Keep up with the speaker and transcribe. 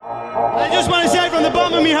I just want to say from the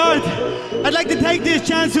bottom of my heart, I'd like to take this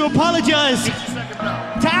chance to apologize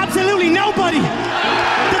to absolutely nobody.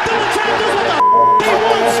 The double champ does what the he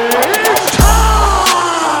wants. It's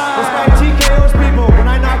time! This guy TKOs people. When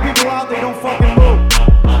I knock people out, they don't fucking move.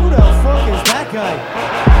 Who the fuck is that guy?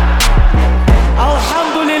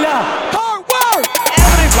 Alhamdulillah. Hard work!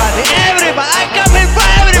 Everybody, I'm coming for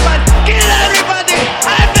everybody! Kill everybody!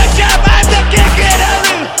 I'm the champ, I'm the king, kill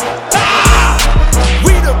everybody!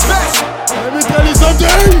 We the best! Let me tell you something!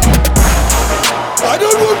 I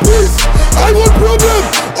don't want peace! I want problem!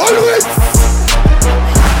 Always!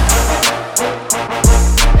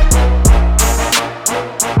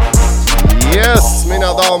 Yes,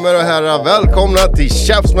 mina damer och herrar, välkomna till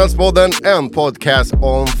Käftsmällspodden, en podcast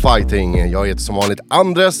om fighting. Jag heter som vanligt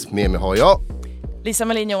Andres, med mig har jag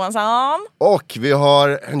Emil Näsman. och vi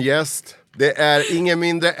har en gäst. Det är ingen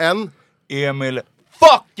mindre än Emil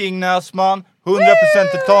Fucking Näsman, 100%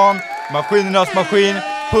 titan, maskinernas maskin,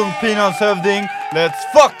 punktpinans hövding. Let's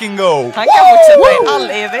fucking go! Han kan fortsätta i all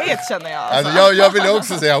evighet, känner jag. alltså, jag vill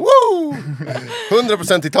också säga woo!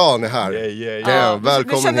 100% titan är här. Yeah.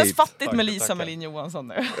 Välkommen det kändes hit. fattigt med Emil Johansson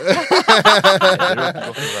nu.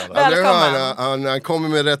 Välkommen. Han kommer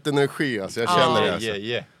med rätt energi, alltså, jag känner det.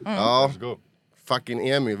 Alltså. Ja, fucking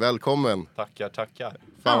Emil, välkommen.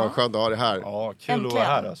 Tackar. Fan vad skönt att ha det här. Ja, kul att vara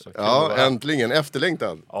här alltså. Ja, äntligen,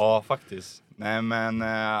 efterlängtad. Ja, faktiskt. Nej men,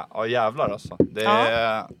 ja jävlar alltså.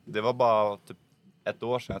 Det var bara typ ett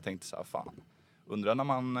år sedan jag tänkte så här, fan. Undrar när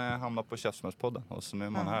man hamnar på Käftsmällspodden och så nu är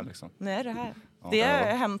man här liksom. Nu är det här. Det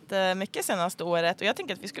har hänt mycket senaste året och jag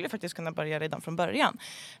tänker att vi skulle faktiskt kunna börja redan från början.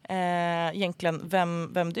 Egentligen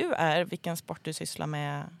vem du är, vilken sport du sysslar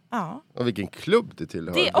med. Ja. Och vilken klubb du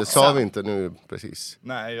tillhör. Det sa vi inte nu precis.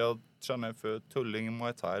 Nej, jag tränar för Tullinge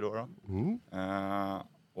Muay Thai då.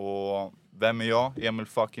 Och vem är jag? Emil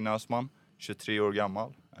Fucking Näsman, 23 år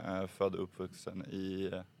gammal. Född och uppvuxen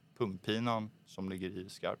i punktpinan som ligger i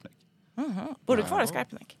Skarpnäck. Bor du kvar i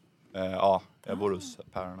Skarpnäck? Ja, jag bor hos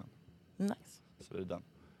päronen. Nice. Så det är den.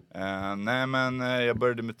 Nej men jag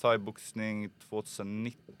började med thaiboxning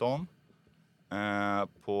 2019.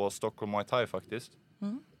 På Stockholm Muay Thai faktiskt.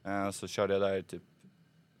 Så körde jag där i typ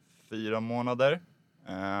 4 månader.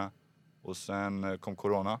 Och sen kom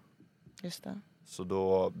corona. Just det. Så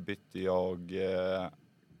då bytte jag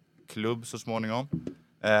klubb så småningom.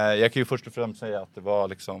 Jag kan ju först och främst säga att det var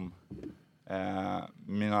liksom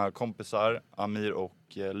mina kompisar Amir och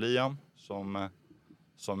Liam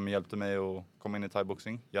som hjälpte mig att komma in i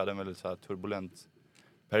thaiboxning. Jag hade en väldigt så här turbulent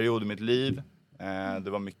period i mitt liv. Det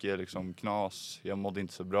var mycket liksom knas. Jag mådde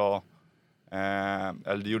inte så bra.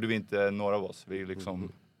 Eller det gjorde vi inte, några av oss. Vi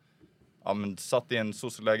liksom satt i en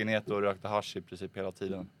sociallägenhet och rökte hasch i princip hela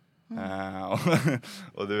tiden.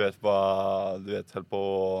 Och du vet bara, höll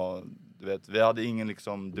på. Du vet, vi hade ingen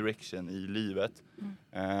liksom direction i livet.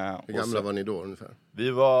 Hur gamla var ni då ungefär?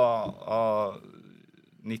 Vi var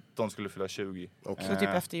 19, skulle fylla 20. Okay. Så typ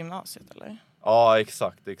efter gymnasiet eller? Ja,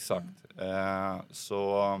 exakt.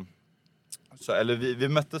 Eller vi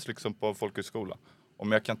möttes liksom på folkhögskola.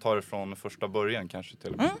 Om jag kan ta det från första början kanske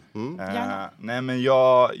till och med. Nej men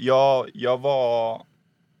jag var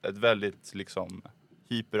ett väldigt liksom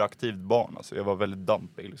hyperaktivt barn. Alltså jag var väldigt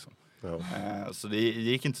dampig liksom. Ja. Så det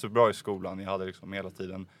gick inte så bra i skolan. Jag hade liksom hela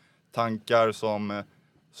tiden tankar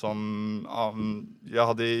som jag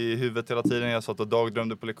hade i huvudet hela tiden. Jag satt och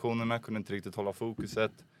dagdrömde på lektionerna, kunde inte riktigt hålla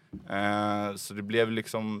fokuset. Så det blev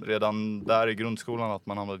liksom redan där i grundskolan att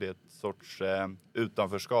man hamnade i ett sorts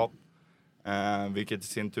utanförskap. Vilket i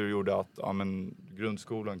sin tur gjorde att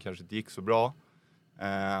grundskolan kanske inte gick så bra.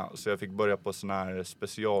 Så jag fick börja på sån här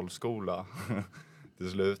specialskola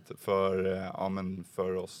till slut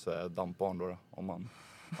för oss dampbarn då, om man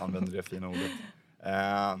använder det fina ordet.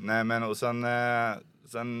 Nej men och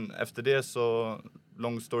sen efter det så,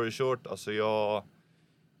 long story short, alltså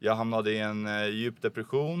jag hamnade i en djup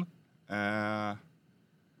depression.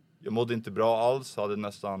 Jag mådde inte bra alls, hade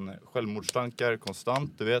nästan självmordstankar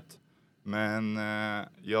konstant, du vet. Men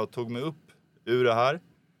jag tog mig upp ur det här.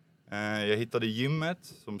 Jag hittade gymmet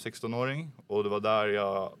som 16-åring och det var där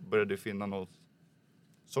jag började finna något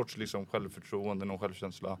sorts liksom självförtroende, någon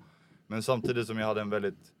självkänsla. Men samtidigt som jag hade en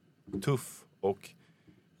väldigt tuff och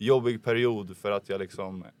jobbig period för att jag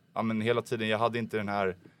liksom, hela tiden, jag hade inte den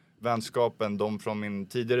här vänskapen, de från min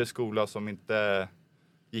tidigare skola som inte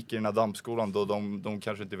gick i den här dampskolan då, de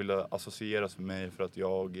kanske inte ville associeras med mig för att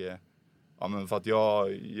jag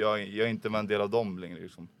inte var en del av dem längre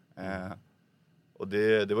liksom. Och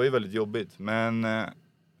det var ju väldigt jobbigt, men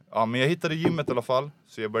jag hittade gymmet i alla fall,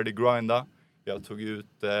 så jag började grinda. Jag tog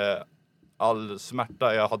ut all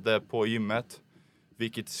smärta jag hade på gymmet.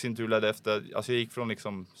 Vilket i sin tur ledde efter, alltså jag gick från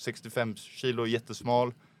liksom 65 kilo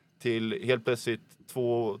jättesmal till helt plötsligt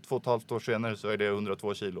 2,5 år senare så är det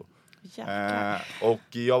 102 kilo.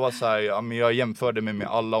 Och jag var så här, men jag jämförde mig med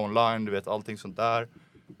alla online, du vet, allting sånt där.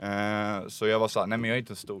 Så jag var så här, nej men jag är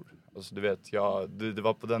inte stor. Alltså du vet, det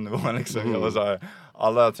var på den nivån liksom. Jag var så här,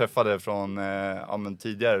 alla jag träffade från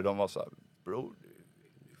tidigare, de var så här, bro,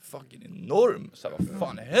 fucking enorm. Så här, vad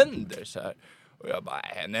fan händer så här? Och jag bara,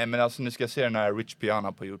 nej men alltså nu ska jag se den här Rich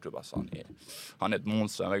Piana på YouTube. Alltså, han är ett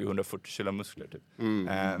monster, han väger 140 kilo muskler typ.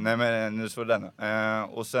 Nej men nu så den.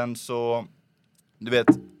 Och sen så, du vet,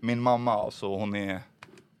 min mamma, alltså hon är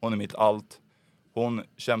mitt allt. Hon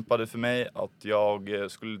kämpade för mig att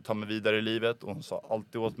jag skulle ta mig vidare i livet. Och hon sa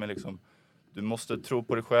alltid åt mig liksom, du måste tro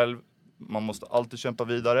på dig själv. Man måste alltid kämpa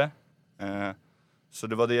vidare. Så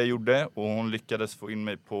det var det jag gjorde. Och hon lyckades få in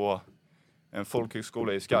mig på en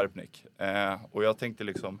folkhögskola i Skarpnäck. Och jag tänkte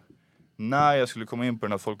liksom, när jag skulle komma in på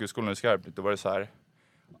den här folkhögskolan i Skarpnäck, då var det så här.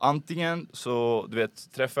 Antingen så, du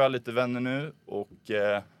vet, träffar jag lite vänner nu och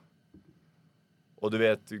du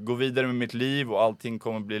vet, gå vidare med mitt liv och allting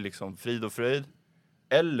kommer bli liksom frid och fröjd.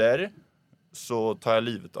 Eller så tar jag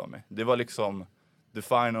livet av mig. Det var liksom the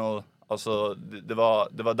final, alltså det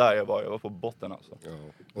var där jag var på botten alltså. Ja.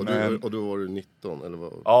 Och då var du 19 eller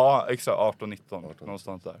vad? Ja, exakt 18-19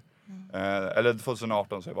 någonstans där. Eller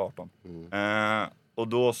 2018 så jag var 18. Och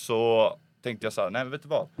då så tänkte jag så här, nej men vet du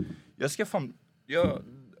vad? Jag ska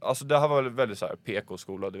alltså det här var väldigt så här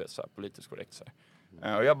PK-skola, du vet så här politiskt korrekt så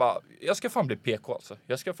här. Och jag bara, jag ska fan bli PK alltså.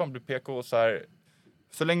 Jag ska fan bli PK så här.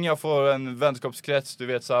 Så länge jag får en vänskapskrets, du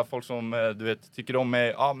vet så här, folk som du vet tycker om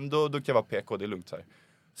mig, ja men då kan jag vara PK, det är lugnt så här.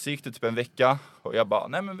 Så gick det typ en vecka och jag bara,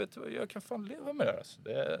 nej men vet du vad, jag kan fan leva med det här alltså.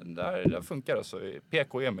 Det funkar alltså.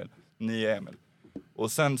 PK Emil, nya Emil.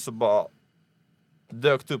 Och sen så bara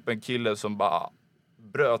dök upp en kille som bara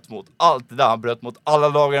bröt mot allt det där. Han bröt mot alla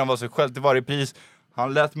lagar, han var sig själv till varje pris.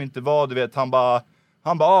 Han lät mig inte vara, du vet, han bara,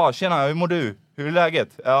 tjena, hur mår du? Hur är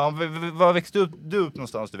läget? Var växte du upp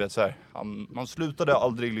någonstans, du vet så här. Man slutade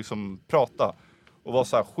aldrig liksom prata och var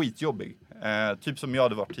så här skitjobbig. Typ som jag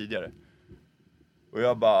hade varit tidigare. Och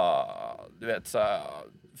jag bara, du vet så här,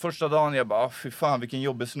 första dagen jag bara, fy fan vilken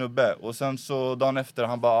jobbig snubbe. Och sen så dagen efter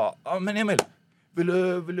han bara, men Emil, vill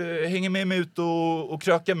du hänga med mig ut och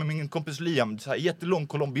kröka med min kompis Liam? Så här jättelång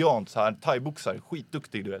colombian, så här thaiboxare,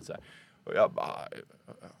 skitduktig, du vet så här. Och jag bara,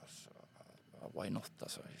 why not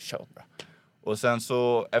alltså, kör bra. Och sen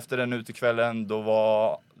så efter den utekvällen, då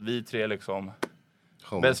var vi tre liksom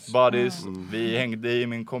best buddies. Vi hängde i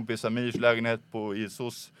min kompis Amirs lägenhet i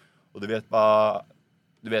SOS. Och du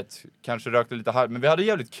vet, kanske rökte lite här. Men vi hade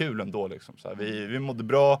jävligt kul ändå liksom. Så här, vi mådde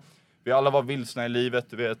bra. Vi alla var vilsna i livet,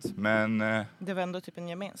 du vet. Men det var ändå typ en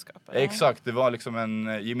gemenskap. Eller? Exakt, det var liksom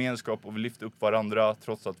en gemenskap. Och vi lyfte upp varandra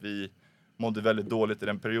trots att vi mådde väldigt dåligt i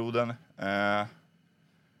den perioden.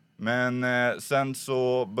 Men sen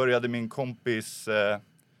så började min kompis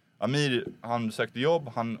Amir, han sökte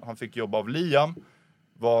jobb. Han fick jobb av Liam,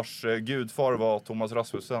 vars gudfar var Thomas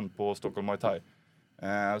Rasmussen på Stockholm Muay Thai.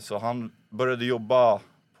 Så han började jobba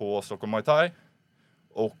på Stockholm Muay Thai.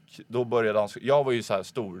 Och då började han, jag var ju så här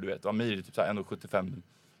stor, du vet, Amir är typ så här 1,75,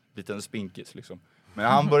 liten spinkis liksom. Men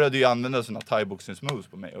han började ju använda sina thaiboxings-moves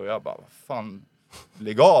på mig och jag bara, vad fan,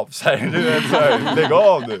 lägg av så här, du vet, så här, lägg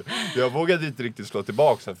av nu. Jag vågade inte riktigt slå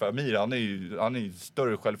tillbaka för Amir, han är ju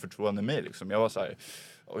större självförtroende än mig liksom. Jag var så här,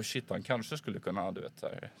 oh shit, han kanske skulle kunna, du vet, så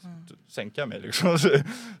här, sänka mig liksom,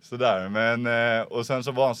 så där. Men och sen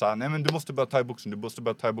så var han så här, nej men du måste börja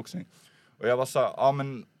thaiboxning. Och jag var så här, ja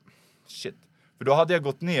men shit. För då hade jag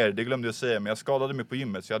gått ner, det glömde jag säga, men jag skadade mig på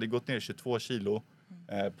gymmet. Så jag hade gått ner 22 kilo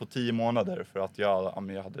på 10 månader. För att jag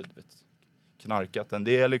hade, du vet, knarkat en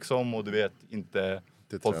del liksom. Och du vet, inte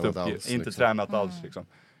tränat alls liksom.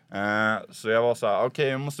 Så jag var så här, okej,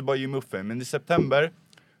 jag måste bara gymma upp mig. Men i september,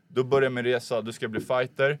 då började jag min resa, då ska jag bli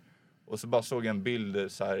fighter. Och så bara såg jag en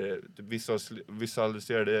bild så här,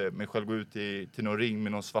 visualiserade mig själv gå ut till någon ring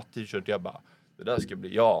med någon svart t-shirt. Jag bara, det där ska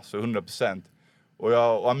bli så 100%.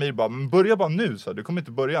 Och Amir bara, men börja bara nu så du kommer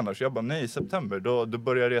inte börja annars. Så jag bara, nej, i september, då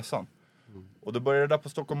börjar resan. Och då började jag där på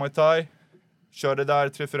Stockholm Muay Thai. Körde där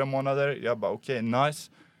 3-4 månader. Jag bara, okej,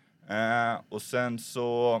 nice. Och sen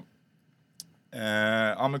så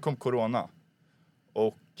men kom corona.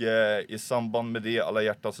 Och i samband med det, alla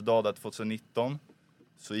hjärtans dag där 2019,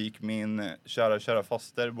 så gick min kära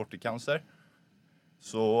faster bort i cancer.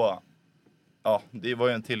 Så ja, det var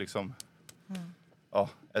ju en till liksom,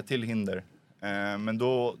 ett till hinder. Men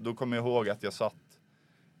då kom jag ihåg att jag satt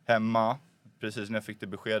hemma precis när jag fick det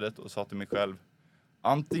beskedet och sa till mig själv,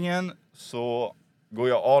 antingen så går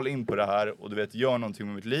jag all in på det här och du vet, gör någonting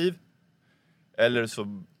med mitt liv, Eller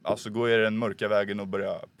så alltså, går jag den mörka vägen och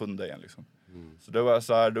börjar punda igen liksom. Så det var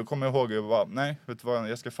så här, då kommer jag ihåg att jag nej, vet du vad,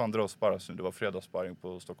 jag ska fan dra och sparra. Så det var fredagssparring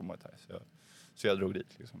på Tullinge Muay Thai. Så jag drog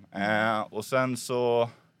dit liksom. Och sen så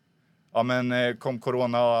kom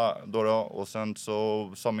corona då och sen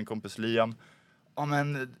så sa min kompis Liam,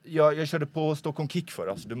 jag körde på Stockholm Kick för.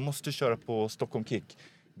 Alltså du måste köra på Stockholm Kick.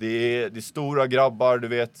 Det är stora grabbar, du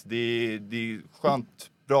vet, det är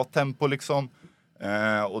skönt, bra tempo liksom.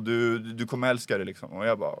 Och du kommer älska det liksom. Och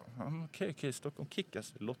jag bara, okej, Stockholm Kick,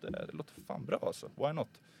 alltså, det låter fan bra alltså, why not?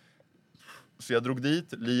 Så jag drog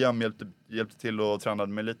dit, Liam hjälpte till och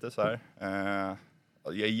tränade mig lite så här.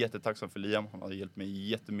 Jag är jättetacksam för Liam, han har hjälpt mig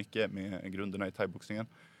jättemycket med grunderna i thaiboxningen.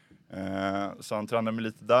 Så han tränade mig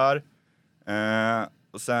lite där.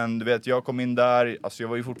 Och sen, du vet, jag kom in där, alltså jag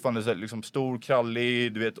var ju fortfarande så liksom stor,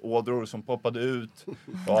 krallig, du vet, ådror som poppade ut.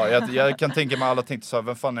 Ja, jag kan tänka mig, alla tänkte så här,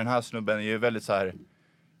 vem fan är den här snubben? Jag är väldigt så här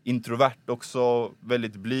introvert också,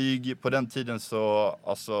 väldigt blyg. På den tiden så,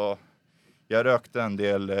 alltså, jag rökte en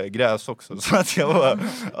del gräs också, så att jag var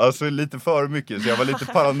alltså lite för mycket, så jag var lite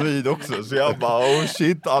paranoid också. Så jag bara, oh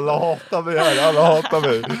shit, alla hatar mig här, alla hatar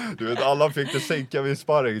mig. Du vet, alla fick det sänka vid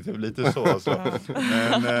sparring, typ lite så. Alltså.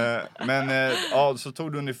 Men så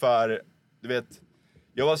tog det ungefär, du vet,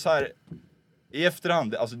 jag var så här, i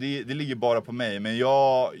efterhand, alltså det ligger bara på mig. Men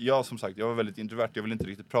jag som sagt, jag var väldigt introvert, jag ville inte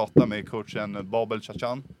riktigt prata med coachen Babel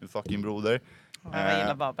Chachan, min fucking broder. Jag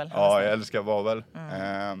gillar Babel. Ja, jag älskar Babel.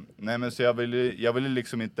 Nej, men så jag ville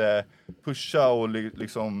liksom inte pusha och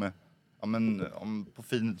liksom, på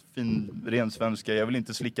fin ren svenska, jag vill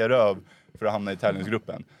inte slicka röv för att hamna i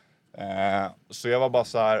tävlingsgruppen. Så jag var bara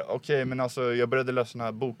så här, okej, men alltså jag började läsa den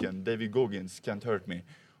här boken, David Goggins, Can't Hurt Me.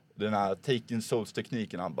 Den här Taking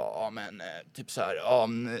Souls-tekniken, han bara, typ så här,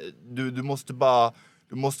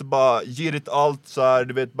 du måste bara ge ditt allt så här,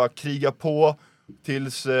 du vet, bara kriga på.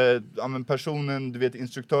 Tills personen, du vet,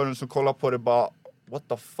 instruktören som kollar på det bara, what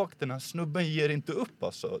the fuck, den här snubben ger inte upp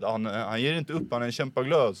alltså. Han ger inte upp, han är en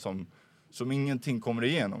kämpaglöd som ingenting kommer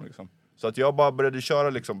igenom liksom. Så att jag bara började köra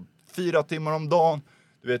liksom 4 timmar om dagen.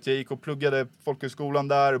 Du vet, jag gick och pluggade folkhögskolan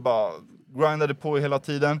där och bara grindade på hela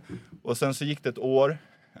tiden. Och sen så gick det ett år.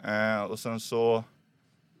 Och sen så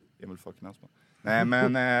Emil Fucking Näsman. Nej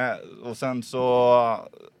men och sen så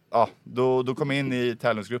då kom jag in i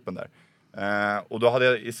tävlingsgruppen där. Och då hade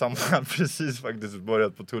jag i samband precis faktiskt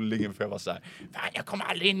börjat på Tullinge, för jag var så här, fan, jag kommer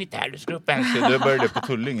aldrig in i tävlingsgruppen. Så då började jag på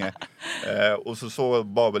Tullinge. Och så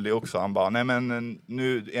Babel det också. Han bara, nej men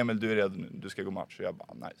nu Emil, du är redo, du ska gå match. Och jag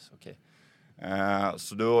bara, nice, okej.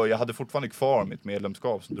 Så då, jag hade fortfarande kvar mitt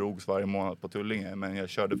medlemskap som drogs varje månad på Tullinge, men jag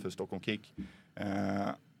körde för Stockholm Kick.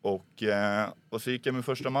 Och så gick jag min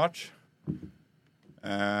första match.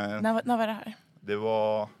 När var det här? Det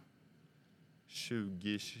var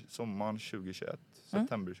sommaren 2021,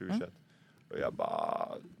 september 2021. Och jag bara,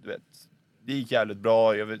 du vet, det gick jävligt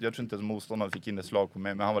bra. Jag tror inte att motståndaren fick in ett slag på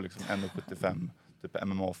mig, men han var liksom 1,75, typ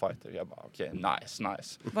MMA-fighter. Jag bara, okej, nice.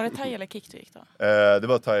 Var det thai eller kick du gick då? Det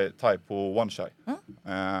var thai på one shy.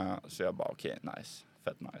 Så jag bara, okej, nice.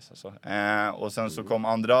 Fett nice alltså. Och sen så kom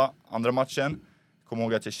andra matchen. Kom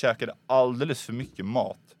ihåg att jag käkade alldeles för mycket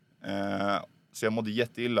mat. Så jag mådde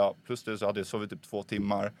jätteilla. Plus det så hade jag sovit typ 2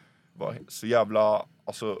 timmar. Var så jävla,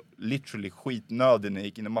 alltså literally skitnödig när jag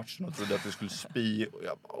gick in i matchen och trodde att jag skulle spy. Och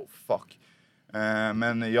jag bara, oh fuck.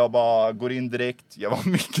 Men jag bara går in direkt. Jag var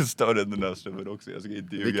mycket större än den där snubben också. Jag ska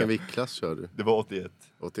inte ljuga. Vilken viktklass kör du? Det var 81.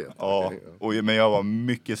 81? Ja, okay. Men jag var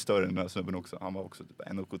mycket större än den där snubben också. Han var också typ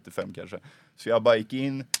 1,75 kanske. Så jag bara gick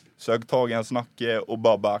in, sög tag i hans nacke och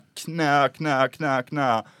bara knä.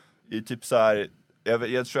 I typ så här,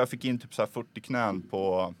 jag tror jag fick in typ så här 40 knän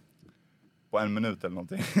på 1 minut eller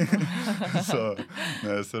någonting.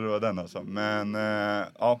 så det var den alltså. Men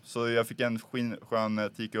så jag fick en skön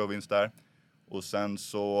TKO-vinst där. Och sen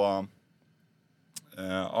så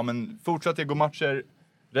fortsatte jag gå matcher.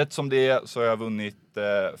 Rätt som det är så har jag vunnit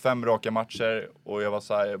 5 raka matcher. Och jag var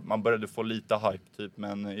så här, man började få lite hype typ.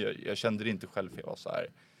 Men jag kände det inte själv, för jag var så här,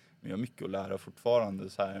 men jag har mycket att lära fortfarande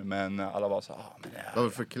så här. Men alla var så här, vad var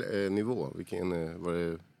det för nivå? Vilken var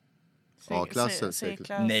det? A-klassen?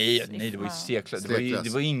 C-klass? Nej, det var ju C-klass. Det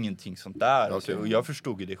var ingenting sånt där. Okay. Alltså, och jag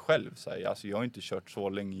förstod ju det själv. Så här. Alltså, jag har inte kört så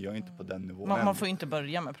länge. Jag är inte på den nivån. Man får ju inte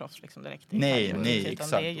börja med proffs liksom direkt. Nej,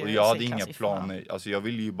 exakt. Och jag hade inga planer. Alltså, jag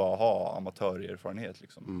ville ju bara ha amatörerfarenhet.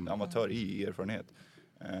 Liksom. Amatör i erfarenhet.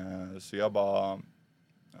 Så jag bara...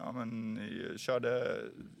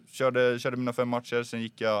 jag körde mina 5 matcher. Sen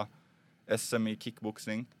gick jag SM i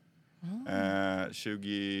kickboxning.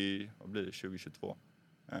 2022.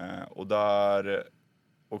 Och där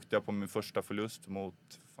åkte jag på min första förlust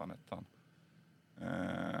mot,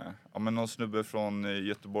 Ja, men någon snubbe från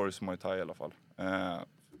Göteborgs Muay Thai i alla fall.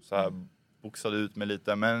 Så här boxade ut mig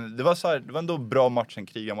lite. Men det var så här, det var ändå bra match, en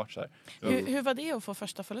krigarmatch här. Hur var det att få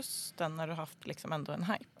första förlusten när du haft liksom ändå en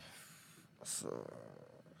hype? Alltså,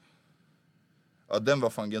 ja, den var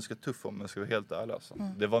fan ganska tuff om jag ska vara helt ärlig. Alltså.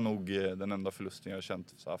 Det var nog den enda förlusten jag har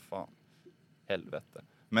känt. Så här, fan, helvete.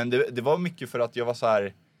 Men det var mycket för att jag var så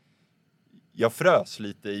här... Jag frös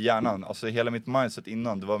lite i hjärnan. Alltså hela mitt mindset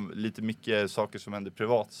innan. Det var lite mycket saker som hände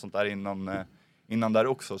privat. Sånt där innan där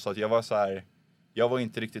också. Så att jag var så här... Jag var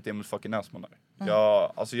inte riktigt Emil Fucking Näsman där.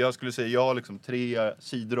 Jag skulle säga, jag har liksom 3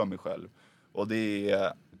 sidor av mig själv. Och det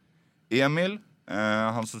är Emil,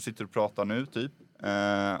 han som sitter och pratar nu typ.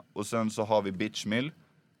 Och sen så har vi Bitchmill.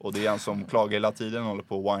 Och det är han som klagar hela tiden och håller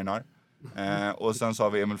på och whinar. Och sen så har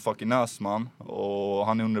vi Emil Fucking Näsman. Och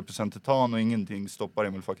han är 100% titan och ingenting stoppar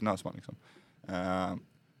Emil Fucking Näsman liksom.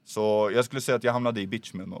 Så jag skulle säga att jag hamnade i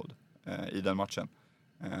Bitchmill-mode i den matchen.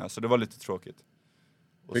 Så det var lite tråkigt.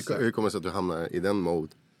 Hur kommer det sig att du hamnar i den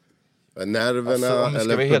mode? Nerverna alltså,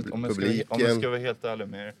 eller publiken? Om jag ska vara helt ärlig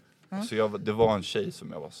med er. Alltså det var en tjej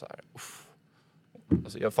som jag var så här.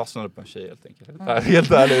 Alltså jag fastnade på en tjej helt enkelt.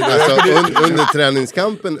 Helt ärligt. Alltså under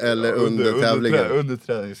träningskampen eller under tävlingen? Under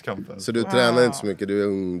träningskampen. Så du tränade inte så mycket,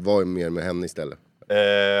 du var mer med henne istället?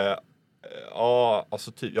 Ja,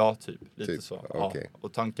 alltså typ. Lite typ, så. okay. Ja.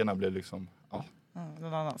 Och tankarna blev liksom... Ja.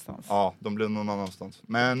 Någon annanstans. Ja, de blev någon annanstans.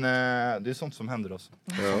 Men det är sånt som händer alltså.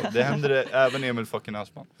 Ja. Det händer även Emil Fucking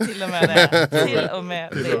Näsman. Till och med det. Till och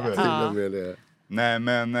med det. Nej,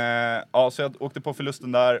 men så jag åkte på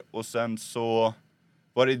förlusten där. Och sen så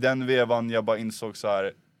var det i den vevan jag bara insåg så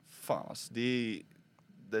här. Fan alltså, det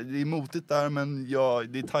är motigt där, men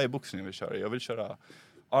det är thaiboxning jag vill köra. Jag vill köra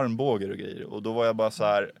armbågar och grejer. Och då var jag bara så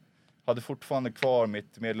här, hade fortfarande kvar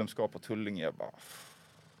mitt medlemskap på Tullinge. Jag bara...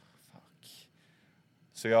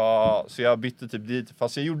 Så jag bytte typ dit.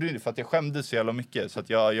 Fast jag gjorde det för att jag skämdes så jävla mycket. Så att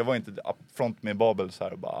jag var inte upfront med Babel så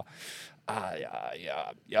här och bara...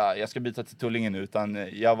 jag ska byta till Tullinge nu. Utan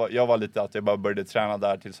jag var lite att jag bara började träna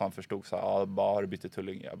där tills han förstod så här. Bara har du bytt till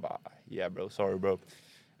Tullinge? Jag bara, yeah bro, sorry bro.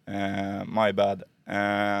 My bad.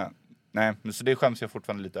 Nej, men så det skäms jag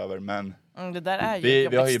fortfarande lite över. Men det där är ju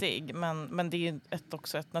ett jobbigt steg. Men det är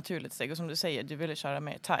också ett naturligt steg. Och som du säger, du ville köra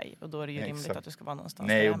mer thai. Och då är det ju rimligt att du ska vara någonstans.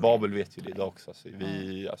 Nej, och Babel vet ju det idag också.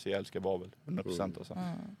 Alltså, jag älskar Babel, 100% alltså.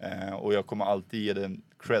 Och jag kommer alltid ge den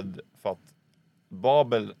cred för att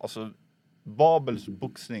Babels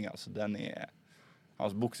boxning, alltså den är...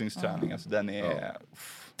 Hans boxningsträning, alltså den är...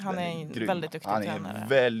 Han är en väldigt duktig tränare. Han är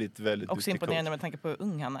väldigt, väldigt också duktig imponerande med tanke på hur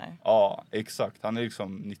ung han är. Ja, exakt. Han är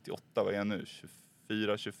liksom 98, vad är han nu?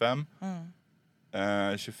 24, 25.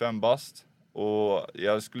 25 bast. Och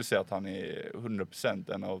jag skulle säga att han är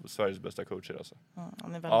 100% en av Sveriges bästa coacher. Alltså.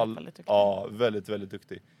 Han är väldigt duktig. Ja, väldigt, väldigt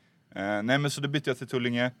duktig. Nej, men så då bytte jag till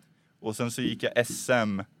Tullinge. Och sen så gick jag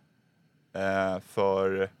SM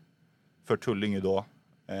för Tullinge då.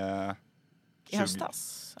 I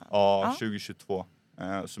höstas? Ja, 2022.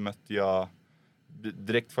 Så mötte jag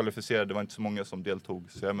direkt kvalificerade, det var inte så många som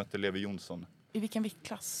deltog. Så jag mötte Levi Jonsson. I vilken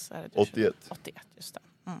viktklass är det? 81. 81, just det.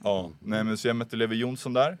 Ja, nej, men så jag mötte Levi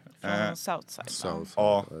Jonsson där. Från Southside.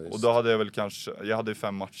 Ja, och då hade jag väl jag hade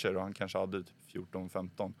 5 matcher och han kanske hade typ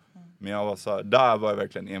 14-15. Men jag var så här, där var jag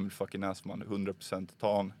verkligen Emil Fucking Näsman, 100%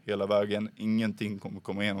 titan hela vägen. Ingenting kommer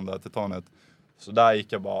komma igenom det här titanet. Så där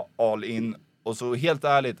gick jag bara all in. Och så helt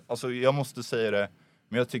ärligt, alltså jag måste säga det,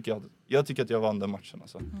 men jag tycker att jag vann den matchen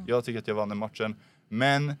alltså. Jag tycker att jag vann den matchen,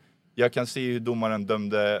 men jag kan se hur domaren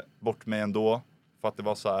dömde bort mig ändå, för att det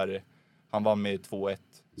var så här, han vann med 2-1,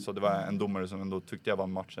 så det var en domare som ändå tyckte jag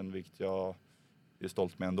vann matchen, vilket jag är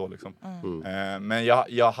stolt med ändå liksom. Men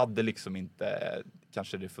jag hade liksom inte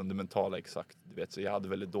kanske det fundamentala exakt, du vet, så jag hade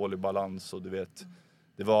väldigt dålig balans och du vet,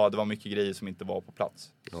 det var mycket grejer som inte var på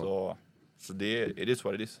plats. Så det är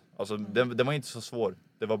så det är. Alltså det var inte så svår.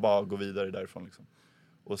 Det var bara att gå vidare därifrån liksom.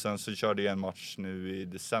 Och sen så körde jag en match nu i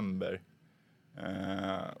december.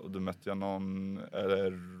 Och då mötte jag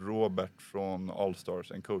Robert från Allt,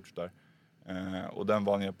 en coach där. Och den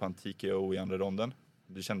vann jag på en TKO i andra ronden.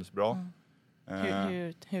 Det kändes bra.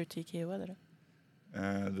 Hur TKO-ade du?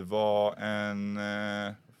 Det var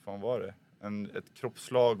vad fan var det? Ett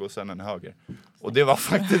kroppsslag och sen en höger. Och det var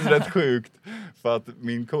faktiskt rätt sjukt. För att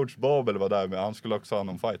min coach Babel var där, men han skulle också ha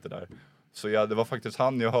någon fighter där. Så det var faktiskt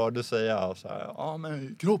han jag hörde säga så här,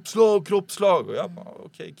 men kroppsslag. Och jag bara,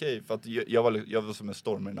 okej. För att jag var som en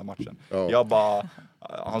storm i den här matchen. Jag bara,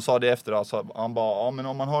 han sa det efter, alltså, han bara, men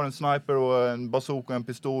om man har en sniper och en bazooka och en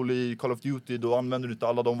pistol i Call of Duty, då använder du inte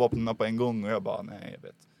alla de vapnen på en gång. Och jag bara, nej jag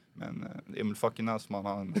vet. Men Emil Fucking Näsman,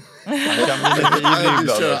 han kan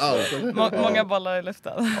bli allt. Många bollar i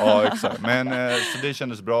luften. Ja, exakt. Men så det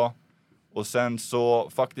kändes bra. Och sen så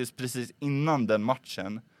faktiskt precis innan den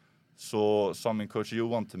matchen så sa min coach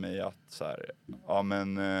Johan till mig att så här, ja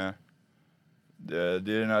men det är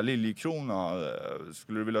den här Liljekrona,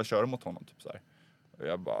 skulle du vilja köra mot honom typ så här. Och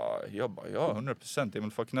jag bara ja 100%,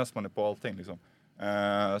 Emil Fucking Näsman är på allting liksom.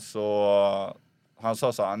 Så han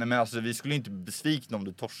sa så här, nej men alltså vi skulle inte bli besvikna om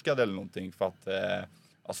du torskade eller någonting för att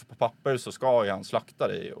alltså på papper så ska han slakta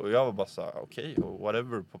dig. Och jag var bara så här, okej,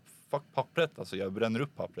 whatever, fuck pappret, alltså jag bränner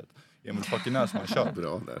upp pappret. Emil Fucking Näsman kör.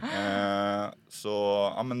 Bra där. Så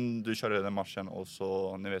ja men du körde den matchen och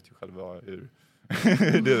så ni vet ju själva hur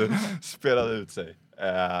det spelade ut sig.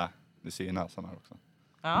 Ni ser ju näsan här också.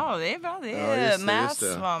 Ja, det är bra. Det är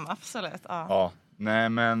Näsman, absolut. Ja, nej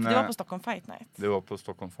men... Det var på Stockholm Fight Night. Det var på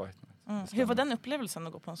Stockholm Fight Night. Hur var den upplevelsen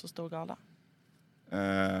att gå på en så stor gala?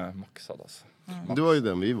 Maxad alltså. Det var ju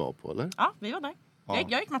den vi var på, eller? Ja, vi var där. Ja.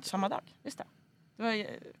 Jag gick match samma dag, just det.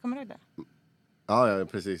 Kommer du ihåg det? Ja,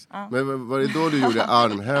 precis. Ja. Men var det då du gjorde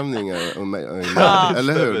armhävningar?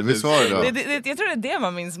 Eller hur? Vi svarade då. Jag tror det är det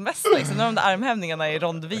man minns mest, liksom, de där armhävningarna i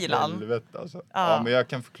rondvilan. Helvete, alltså. Ja, men jag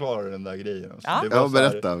kan förklara den där grejen. Alltså. Ja. Det var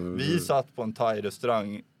Berätta. Vi satt på en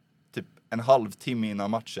thai-restaurang typ en halvtimme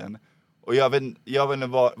innan matchen. Och jag vet inte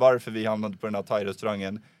varför vi hamnade på den här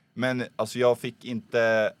thai-restaurangen. Men alltså jag fick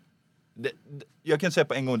inte... jag kan säga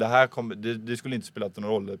på en gång, det skulle inte spela någon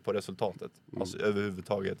roll på resultatet. Alltså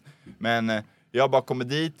överhuvudtaget. Men jag bara kommer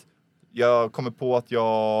dit. Jag kommer på att jag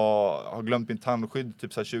har glömt min tandskydd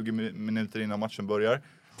typ så här 20 minuter innan matchen börjar.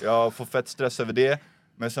 Jag får fett stress över det.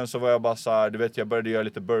 Men sen så var jag bara så här, du vet, jag började göra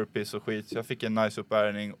lite burpees och skit. Så jag fick en nice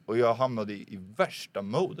uppvärmning och jag hamnade i värsta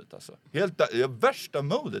modet alltså. Värsta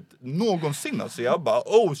modet någonsin alltså. Jag bara,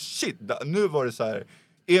 oh shit, nu var det så här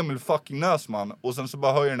Emil Fucking Näsman. Och sen så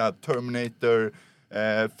bara hör jag den här Terminator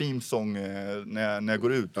theme-song när jag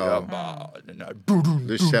går ut. Och jag bara, den här...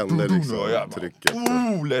 Du kände liksom trycket.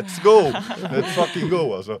 Let's go! Let's fucking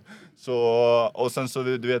go alltså. Så, och sen så,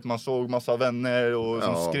 du vet, man såg massa vänner och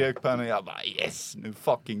som skrek på henne. Jag bara, yes, nu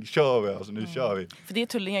fucking kör vi alltså, nu kör vi. För det är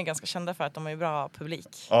Tullinge ganska kända för att de är bra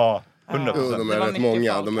publik. Ja, 100%. De är rätt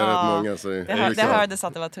många. Så det hördes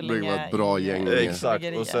att det var Tullinge. Det var ett bra gäng. Exakt,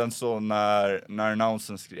 och sen så när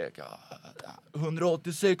annonsen skrek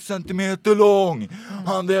 186 centimeter lång.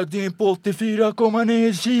 Han vägde in på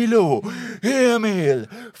 84,9 kilo. Emil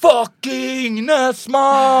Fucking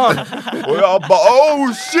Näsman. Och jag bara,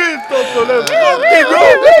 oh shit alltså, let's fucking go.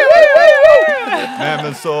 Nej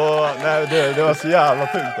men så, det var så jävla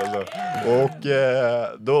tungt alltså.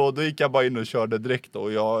 Och då gick jag bara in och körde direkt.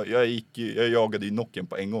 Och jag jagade i nocken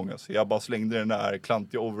på en gång alltså. Jag bara slängde den där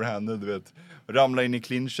klantiga overhanden, du vet. Ramlade in i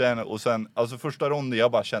clinchen. Och sen, alltså första ronden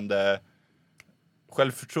jag bara kände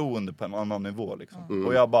självförtroende på en annan nivå liksom.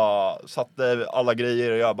 Och jag bara satte alla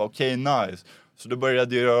grejer och jag bara okej, nice. Så då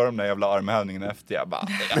började jag göra de där jävla armhävningarna efter. Jag bara,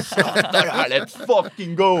 jag startar det här, let's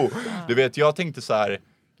fucking go. Du vet, jag tänkte så här,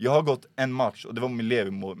 jag har gått en match och det var min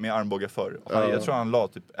Levi med armbåge förr. Jag tror han la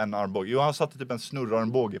typ en armbåge. Jo, han satte typ en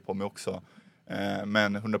snurrarmbåge på mig också.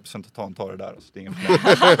 Men 100% att han tar det där, alltså, det är ingen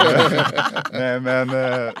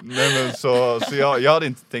men så jag hade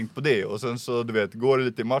inte tänkt på det. Och sen så, du vet, går det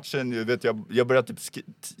lite i matchen, jag började typ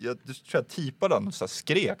jag tror jag tipade den och så här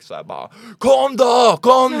skrek så här bara, kom då!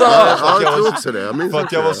 För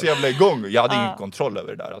att jag var så jävla igång. Jag hade ingen kontroll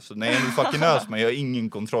över det där alltså. Nej, Emil Fucking Näsman, jag har ingen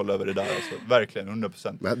kontroll över det där alltså. Verkligen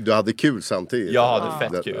 100%. Men du hade kul samtidigt. Jag hade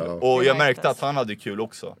fett kul. Och jag märkte att han hade kul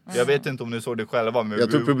också. Jag vet inte om ni såg det själva, men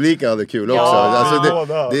jag tror publiken hade kul också. Alltså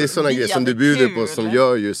det är sådana grejer som du bjuder på som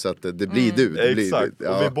gör just att det blir du. Exakt,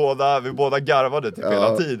 och vi båda garvade typ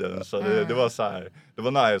hela tiden. Så det var så här, det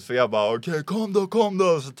var nice. Så jag bara, okej, kom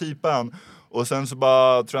då. Så tipade han. Och sen så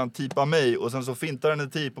bara, tror han tipade mig. Och sen så fintar han en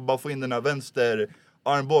tip och bara får in den här vänster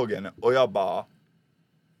armbågen. Och jag bara,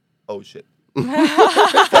 oh shit.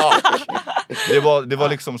 Fuck. Det var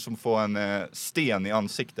liksom som att få en sten i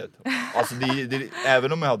ansiktet. Alltså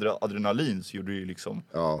även om jag hade adrenalin så gjorde det ju liksom,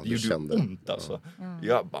 det gjorde ont alltså.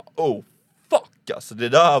 Jag bara, oh fuck alltså, det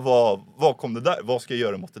där vad kom det där? Vad ska jag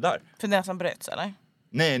göra mot det där? För näsan bröts eller?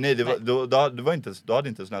 Nej, det var inte, då hade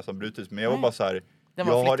inte ens näsan brutits. Men jag var bara så här, jag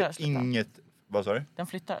har inget, vad sa du? Den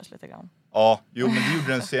flyttades lite grann. Ja, jo men det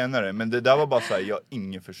gjorde den senare. Men det där var bara så här, jag har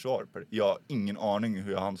ingen försvar på det. Jag har ingen aning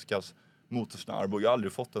hur jag handskas mot en sån här armbåge. Jag har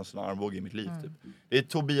aldrig fått en sån här armbåge i mitt liv typ. Det är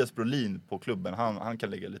Tobias Brolin på klubben. Han kan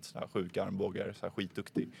lägga lite såna här sjuka armbågar, så här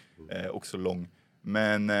skitduktig. Också lång.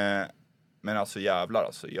 Men Men alltså jävlar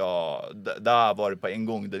alltså, där var det på en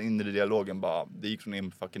gång, den inre dialogen bara, det gick från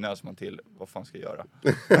Emil Fucking Näsman till, vad fan ska jag göra?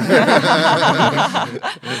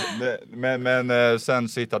 men sen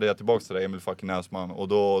så hittade jag tillbaka till det, Emil Fucking Näsman, och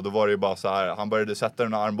då var det ju bara så här, han började sätta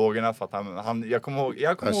de här armbågarna för att jag kommer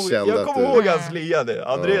ihåg hans leende.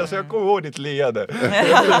 Andreas, jag kommer ihåg ditt leende. Den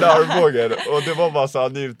där armbågen, och det var bara så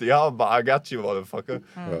här, jag bara, I got you motherfucker.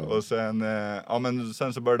 Och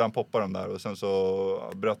sen så började han poppa dem där, och sen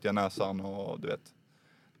så bröt jag näsan. Och du vet,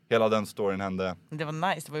 hela den storyn hände. Det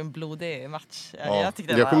var nice, det var ju en blodig match. Ja. Jag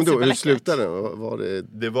tyckte det var kommer inte ihåg, hur superläckert. slutade det?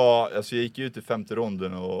 Det var, alltså jag gick ut i 5:e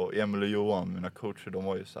ronden och Emil och Johan, mina coacher, de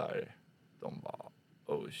var ju så här, de bara,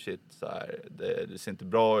 oh shit, så här, det ser inte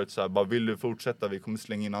bra ut, så här, bara vill du fortsätta, vi kommer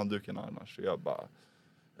slänga in handduken annars. Så jag bara,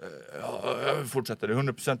 jag vill fortsätta, det är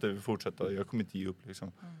 100% jag vill fortsätta, jag kommer inte ge upp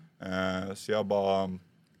liksom. Så jag bara,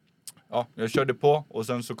 ja, jag körde på, och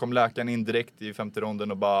sen så kom läkaren in direkt i 5:e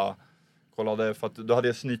ronden och bara kollade, för att då hade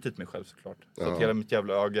jag snytit mig själv såklart. Så att hela mitt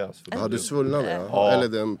jävla öga. Ja, du svullnade, ja. Eller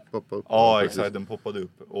den poppade upp. Ja, exakt, den poppade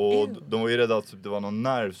upp. Och de var ju rädda att det var någon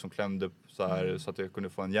nerv som klämde upp så här, så att jag kunde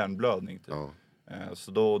få en hjärnblödning typ. Ja.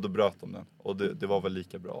 Så då bröt de den. Och det var väl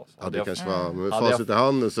lika bra. Så ja, det kanske var, med facit i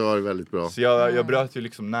handen så var det väldigt bra. Så jag bröt ju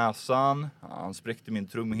liksom näsan, han spräckte min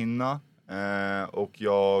trumhinna. Och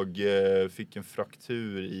jag fick en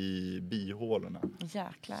fraktur i bihålorna.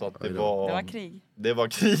 Jäklar. Så att det var krig. Det var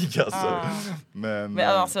krig alltså. Men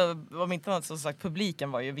alltså, om inte annat så sagt,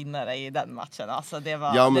 publiken var ju vinnare i den matchen. Alltså, det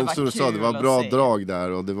var, ja, men det så var du sa, det var kul bra att se. drag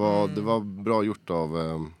där. Och det var bra gjort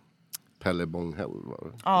av Pelle Bånghäll.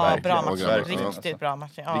 Ja, bra match. Verkligen. Riktigt bra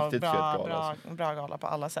match. Ja, Riktigt bra gala på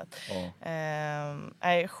alla sätt.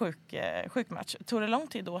 Ja. Sjuk match. Tog det lång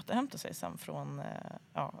tid att återhämta sig sen från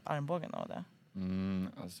armbågen och det?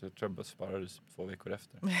 Alltså jag tror jag bara sparade 2 veckor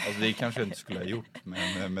efter. Alltså det kanske jag inte skulle ha gjort,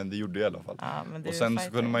 men det gjorde jag i alla fall. Ja, och sen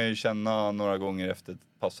så kunde man ju känna några gånger efter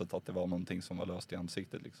passet att det var någonting som var löst i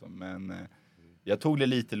ansiktet liksom. Men jag tog det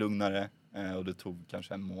lite lugnare, och det tog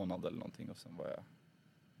kanske en månad eller någonting, och sen var jag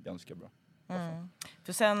ganska bra.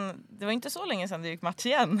 För sen, det var inte så länge sedan du gick match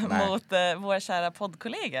igen mot vår kära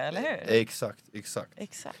poddkollega, eller hur? Exakt.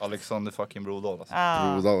 Alexander fucking Brodal alltså.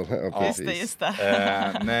 Brodal, ja, precis. Just det.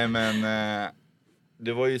 Nej men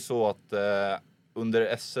det var ju så att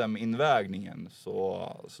under SM-invägningen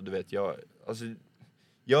så du vet,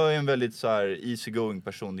 jag är en väldigt så här easygoing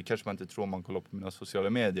person. Det kanske man inte tror om man kollar på mina sociala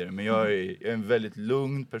medier, men jag är en väldigt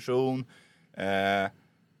lugn person.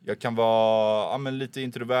 Jag kan vara lite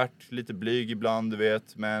introvert, lite blyg ibland, du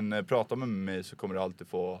vet. Men prata med mig så kommer du alltid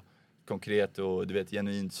få konkret och du vet,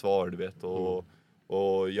 genuint svar, du vet.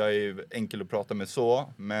 Och jag är enkel att prata med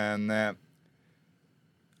så. Men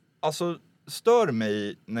alltså, stör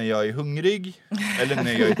mig när jag är hungrig eller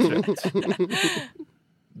när jag är trött.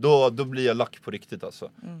 Då blir jag lack på riktigt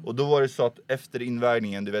alltså. Och då var det så att efter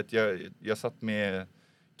invägningen, du vet, jag satt med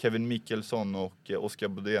Kevin Mikkelsson och Oskar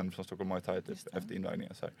Bodén från Tullinge Muay Thai efter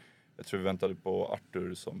invägningen så här. Jag tror vi väntade på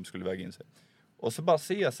Arthur som skulle väga in sig. Och så bara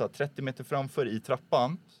ser jag så här, 30 meter framför i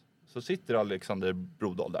trappan så sitter Alexander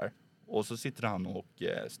Brodal där. Och så sitter han och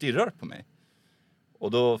stirrar på mig.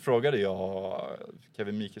 Och då frågade jag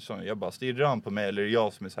Kevin Mikkelsson, jag bara, stirrar han på mig eller är det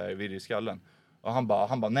jag som är så här virrig i skallen? Och han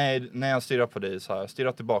bara, nej, när jag stirrar på dig så här,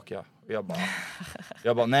 stirrar tillbaka. Och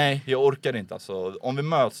jag bara, nej, jag orkar inte alltså. Om vi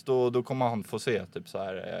möts då kommer han få se typ så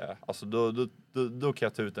här, alltså då kan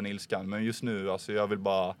jag ta ut den ilskan. Men just nu, alltså jag vill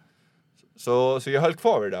bara, så jag höll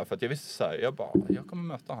kvar det där för att jag visste så här, jag kommer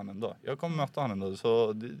möta han ändå.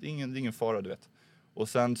 Så det är ingen fara, du vet. Och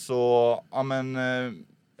sen så,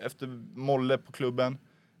 efter Molle på klubben,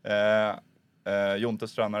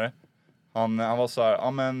 Jontes tränare, han var så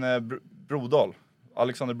här, Brodal,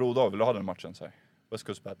 Alexander Brodal, vill du ha den matchen? Så här, West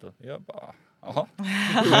Coast Battle. Jag bara, jaha. Det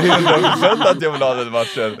är 100% att jag vill ha den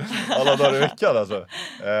matchen. Alla dagar i veckan alltså.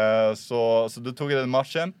 Så då tog jag den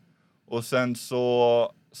matchen. Och sen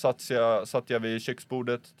så satt jag vid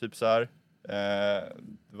köksbordet, typ så här.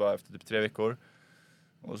 Det var efter typ 3 veckor.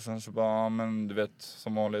 Och sen så bara, men du vet,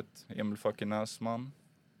 som vanligt, Emil Fucking Näsman.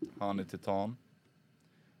 Han är titan.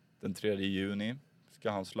 Den 3 juni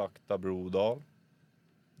ska han slakta Brodal.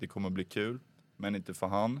 Det kommer bli kul, men inte för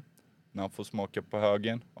han. När han får smaka på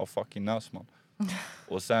högen av Fucking Näsman.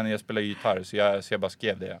 Och sen jag spelar gitarr så jag bara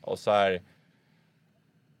skrev det. Och så här,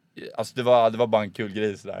 alltså det var bara en kul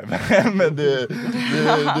grej sådär. Men det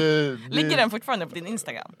ligger den fortfarande på din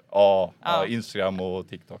Instagram? Ja, Instagram och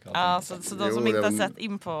TikTok. Ja, så de som inte har sett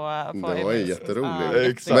in på det var ju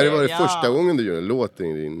jätteroligt. Exakt. Men det var det första gången du gjorde en låt i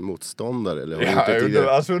din motståndare? Eller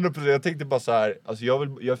alltså 100%. Jag tänkte bara så här, alltså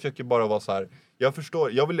jag försöker bara vara så här.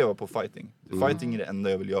 Jag vill leva på fighting. Fighting är det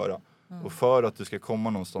enda jag vill göra. Och för att du ska komma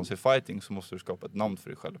någonstans i fighting så måste du skapa ett namn för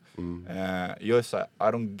dig själv. Jag är såhär, I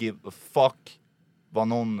don't give a fuck vad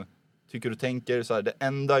någon tycker och tänker. Så här, det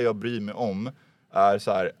enda jag bryr mig om är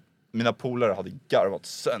så här, mina polare hade garvat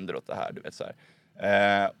sönder åt det här, du vet så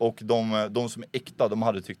här. Och de som är äkta, de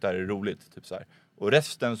hade tyckt det här är roligt, typ så här. Och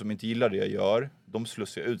resten som inte gillar det jag gör, de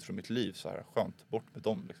slussar jag ut från mitt liv så här, skönt, bort med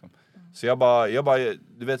dem liksom. Så jag bara,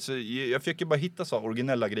 du vet, så jag försöker bara hitta så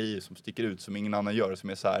originella grejer som sticker ut som ingen annan gör, som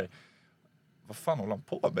är så här. Vad fan håller han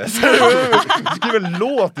på med? Skriver en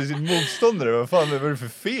låt i sin motståndare. Vad fan är det för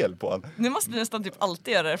fel på han? Nu måste du nästan typ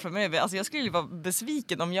alltid göra det för mig. Alltså jag skulle ju vara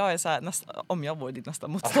besviken om jag är så här, om jag vore din nästa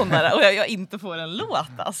motståndare och jag inte får en låt.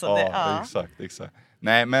 Alltså, ja, exakt.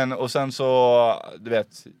 Nej, men och sen så, du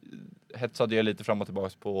vet, hetsade jag lite fram och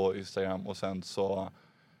tillbaka på Instagram. Och sen så,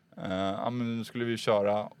 men nu skulle vi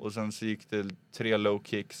köra. Och sen så gick det 3 low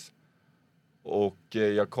kicks. Och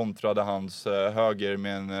jag kontrade hans höger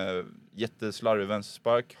med en jätteslarvig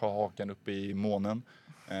vänsterspark. Har hakan uppe i månen.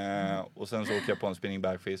 Och sen så åker jag på en spinning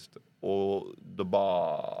backfist. Och då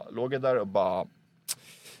bara låg jag där och bara...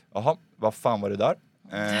 Jaha, vad fan var det där?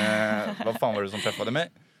 Vad fan var det som träffade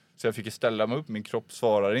mig? Så jag fick ställa mig upp. Min kropp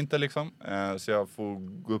svarar inte liksom. Så jag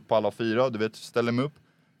får gå upp på alla 4. Du vet, ställa mig upp.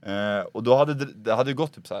 Och då hade det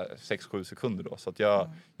gått typ så här 6-7 sekunder då. Så att jag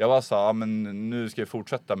var så här, men nu ska jag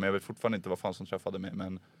fortsätta. Men jag vet fortfarande inte vad fan som träffade mig.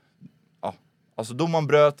 Men ja, alltså domaren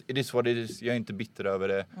bröt. It is what it is. Jag är inte bitter över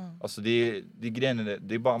det. Alltså det är grejen,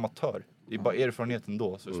 det är bara amatör. Det är bara erfarenheten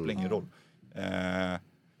då. Så det spelar ingen roll.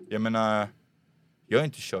 Jag menar, jag har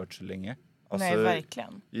inte kört så länge. Alltså, nej,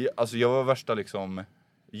 verkligen. Alltså jag var värsta liksom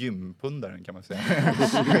gympundaren kan man säga.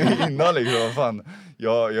 Innan liksom, fan.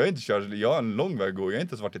 Jag har inte kört, jag har en lång väg att gå. Jag har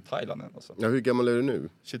inte ens varit i Thailand än alltså. Ja, hur gammal är du nu?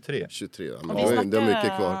 23. 23, ja, men det är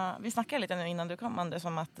mycket kvar. Vi snackade lite nu innan du kom, Anders,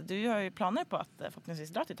 som att du har ju planer på att förhoppningsvis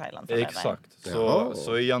dra till Thailand. Exakt.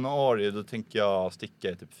 Så i januari då tänker jag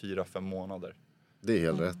sticka i typ 4-5 månader. Det är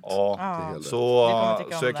helt rätt. Ja, det är helt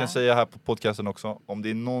så jag kan säga här på podcasten också, om det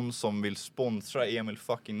är någon som vill sponsra Emil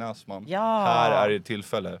Fucking Näsman, här är det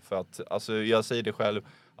tillfälle. För att, alltså jag säger det själv,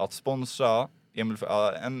 att sponsra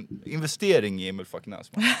en investering i Emil Fucking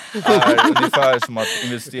Näsman är ungefär som att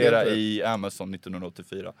investera i Amazon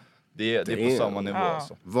 1984. Det är på samma nivå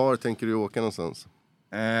alltså. Var tänker du åka någonstans?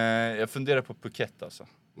 Jag funderar på Phuket alltså.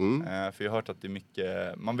 För jag har hört att det är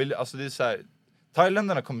mycket, man vill, alltså det är så här,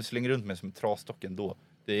 thailändarna kommer slänga runt med som en trasstock ändå.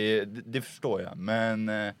 Det förstår jag.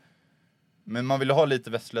 Men man vill ha lite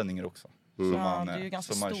västlänningar också. Ja, det är ju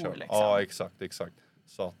ganska stor liksom. Ja, exakt.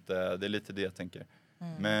 Så att det är lite det jag tänker.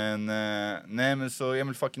 Men nej, men så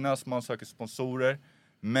Emil Fucking Näsman söker sponsorer.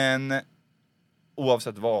 Men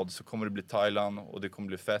oavsett vad så kommer det bli Thailand och det kommer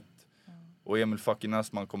bli fett. Och Emil Fucking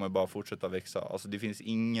Näsman kommer bara fortsätta växa. Alltså det finns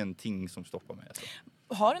ingenting som stoppar mig. Alltså.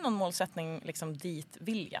 Har du någon målsättning liksom dit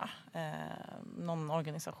vilja? Någon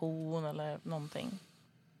organisation eller någonting?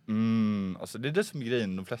 Alltså det är det som är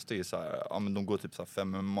grejen. De flesta är så här, ja men de går typ så här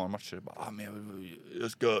 5 MMA-matcher och bara, men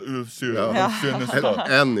jag ska UFC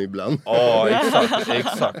nästa. En ibland. Ja,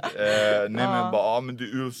 exakt. Nej men bara, men det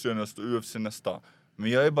är UFC nästa. Men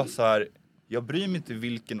jag är bara så här, jag bryr mig inte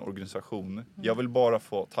vilken organisation. Jag vill bara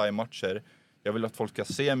få thai-matcher. Jag vill att folk ska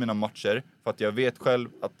se mina matcher. För att jag vet själv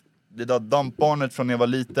att det där dampbarnet från när jag var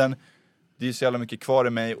liten, det är så jävla mycket kvar i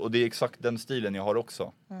mig. Och det är exakt den stilen jag har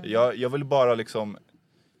också. Jag vill bara liksom,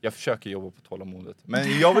 jag försöker jobba på tålamodet.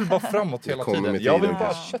 Men jag vill bara framåt hela tiden. Jag vill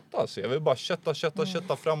bara kötta. Alltså. Jag vill bara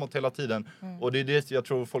kötta framåt hela tiden. Och det är det jag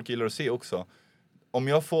tror folk gillar att se också. Om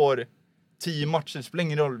jag får 10 matcher, det spelar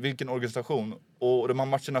ingen roll vilken organisation. Och de här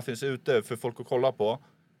matcherna finns ute för folk att kolla på.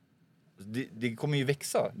 Det kommer ju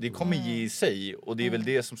växa. Det kommer ge sig. Och det är väl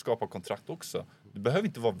det som skapar kontrakt också. Det behöver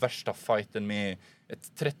inte vara värsta fighten med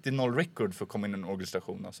ett 30-0 record för att komma in i en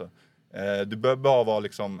organisation. Alltså. Du behöver bara vara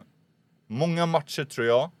liksom många matcher tror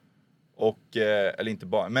jag. Och, eller inte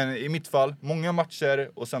bara. Men i mitt fall, många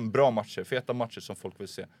matcher och sen bra matcher. Feta matcher som folk vill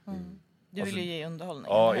se. Du vill ju ge underhållning.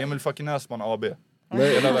 Ja, Emil Fucking Näsman AB.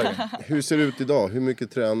 Hur ser det ut idag? Hur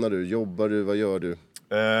mycket tränar du? Jobbar du? Vad gör du?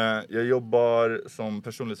 Jag jobbar som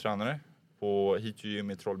personlig tränare på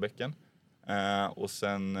Gym i Trollbäcken. Och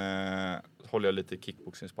sen håller jag lite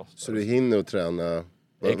kickboxingspass. Så du hinner att träna?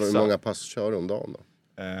 Hur många pass kör du om dagen då?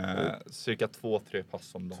 Cirka 2-3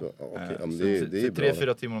 pass om dagen. Så, okay. Det är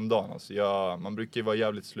 3-4 timmar om dagen. Alltså man brukar ju vara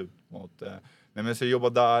jävligt slut mot... Nej, men så jag jobbar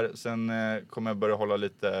där. Sen kommer jag börja hålla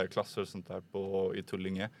lite klasser och sånt där i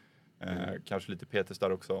Tullinge. Kanske lite PTs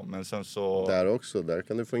där också. Men sen så... Där också. Där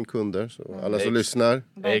kan du få in kunder. Så alla som lyssnar.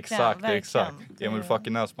 Exakt. Emil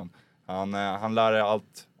Fucking Näsman. Han lär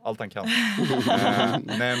allt han kan.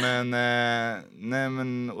 Nej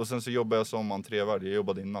men och sen så jobbar jag som entrévärd. Jag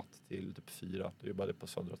jobbade i natt till typ 4. Jag jobbade på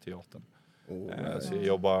Södra Teatern. Så jag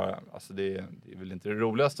jobbar, alltså det är väl inte det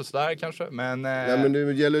roligaste sådär kanske, men... Nej, men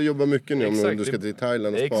det gäller att jobba mycket nu om du ska till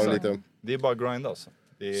Thailand och spara lite. Det är bara grind alltså.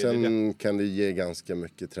 Sen kan det ge ganska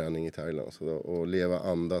mycket träning i Thailand och leva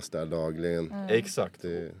andas där dagligen. Exakt.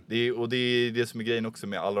 Det är det som är grejen också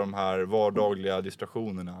med alla de här vardagliga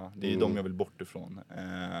distraktionerna. Det är de jag vill bort ifrån.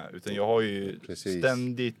 Utan jag har ju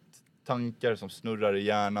ständigt tankar som snurrar i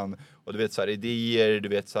hjärnan. Och du vet så här idéer, du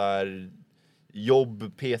vet så här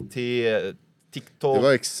jobb, PT, TikTok. Det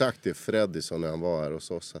var exakt det Freddy sa när han var här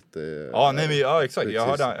hos oss. Att exakt. Jag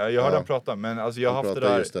hörde han prata. Men alltså jag har haft det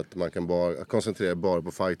där... just att man kan koncentrera bara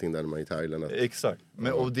på fighting där man är i Thailand. Exakt.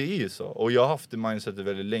 Men, och det är ju så. Och jag har haft det mindsetet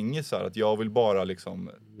väldigt länge så här, att jag vill bara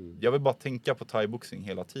liksom... Jag vill bara tänka på thaiboxing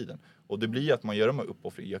hela tiden. Och det blir att man gör de här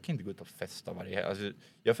uppoffringar. Jag kan inte gå ut och festa varje helg. Alltså,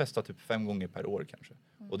 jag festar typ 5 gånger per år kanske.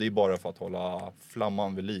 Och det är bara för att hålla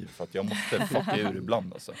flamman vid liv. För att jag måste fucka ur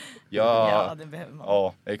ibland alltså. Ja, det behöver man.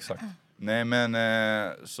 Ja, exakt. Nej men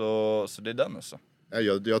så det är den alltså.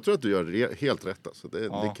 Jag tror att du gör helt rätt alltså.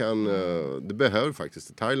 Det behöver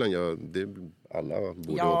faktiskt. Thailand alla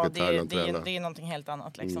borde åka till Thailand och träna. Det är någonting helt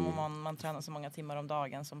annat liksom. Om man tränar så många timmar om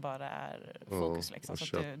dagen som bara är fokus liksom.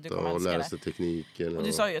 Så att du kommer älska och lära sig tekniken. Och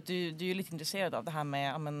du sa ju att du är lite intresserad av det här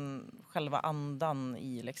med själva andan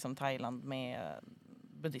i liksom Thailand med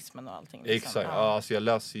buddhismen och allting. Liksom. Exakt, alltså jag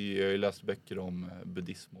har läst böcker om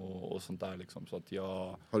buddhism och sånt där liksom, så att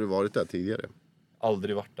jag... Har du varit där tidigare?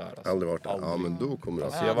 Aldrig varit där. Alltså. Aldrig varit där? Ja, men då kommer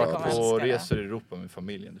alltså, jag har varit på resor i Europa med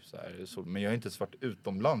familjen. Så, men jag har inte ens varit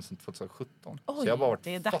utomlands sedan 2017. Oj, så jag har bara varit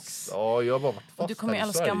det är dags. Ja, jag har bara varit fast. Och du kommer ju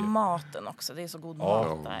älska maten också. Det är så god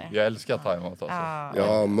mat där. Jag älskar thaimat alltså.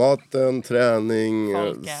 Ja, maten, träning,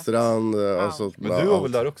 folket, strand. Alltså, men du var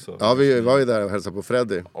väl där också? Ja, vi var ju där och hälsade på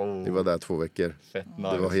Freddy. Vi var där 2 veckor. Fett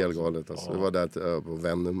nice. Det var helt galet. Alltså. Vi var där på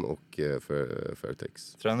Venom och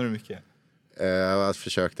Fairtex. Tränar du mycket? Jag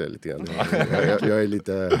försökte lite grann. Jag är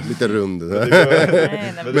lite rund.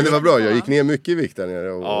 Men det var bra, jag gick ner mycket i vikt där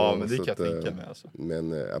nere. Men det kan jag tänka mig alltså.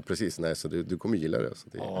 Men precis, nej, så du kommer gilla det. Så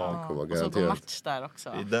det kommer vara garanterat. Och så på match där också.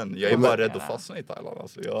 Jag är bara rädd att fastna i Thailand.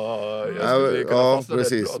 Alltså. Jag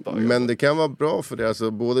precis. Men det kan vara bra för det.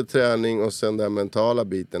 Alltså, både träning och sen den mentala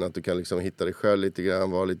biten. Att du kan liksom hitta dig själv lite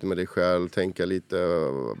grann, vara lite med dig själv, tänka lite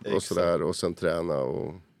och sådär. Och sen träna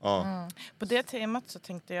och... På det temat så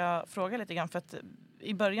tänkte jag fråga lite grann, för att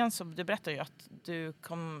i början så du berättade ju att du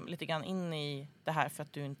kom lite grann in i det här för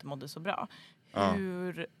att du inte mådde så bra.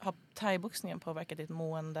 Hur har thaiboxningen påverkat ditt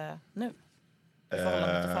mående nu? I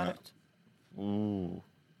förhållande till förut?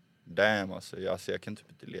 Damn alltså. Jag kan typ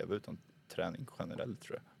inte leva utan träning generellt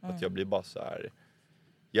tror jag. Att jag blir bara så här...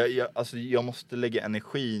 Jag måste lägga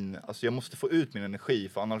energin, alltså jag måste få ut min energi,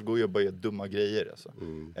 för annars går jag bara göra dumma grejer alltså.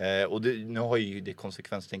 Och nu har ju det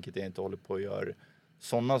konsekvenstänket att jag inte håller på att göra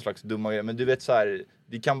sådana slags dumma grejer, men du vet så här,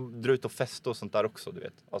 vi kan dra ut och festa och sånt där också, du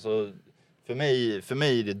vet. Alltså för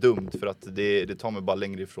mig är det dumt, för att det tar mig bara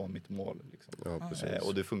längre ifrån mitt mål liksom. Ja, precis.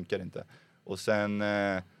 Och det funkar inte. Och sen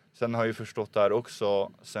har jag förstått där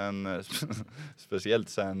också, speciellt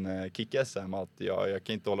sen kick-SM, att jag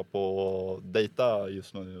kan inte hålla på och dejta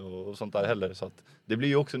just nu och sånt där heller. Så att det blir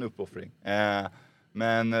ju också en uppoffring.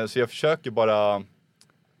 Men så jag försöker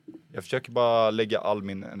bara lägga all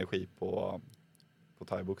min energi på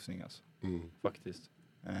thaiboxning alltså. Faktiskt.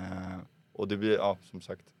 Och det blir, som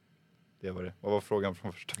sagt, det var det. Vad var frågan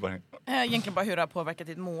från första början? Egentligen bara hur det har påverkat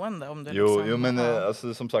ditt mående. Om du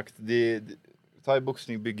alltså som sagt,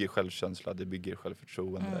 thaiboxning bygger självkänsla, det bygger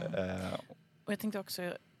självförtroende. Och jag tänkte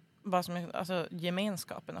också, bara som, alltså,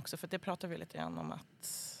 gemenskapen också, för det pratar vi lite grann om,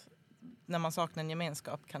 att när man saknar en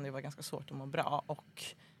gemenskap kan det vara ganska svårt att må bra, och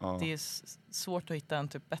det är svårt att hitta en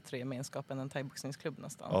typ bättre gemenskap än en thaiboxningsklubb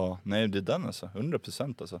nästan. Ja, nej, det är den alltså,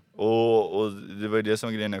 100% alltså. Och det var ju det som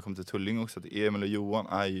var grejen när jag kom till Tullinge också, att Emil och Johan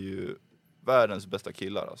är ju världens bästa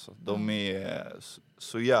killar alltså. De är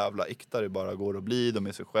så jävla äkta det bara går att bli, de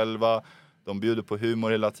är sig själva. De bjuder på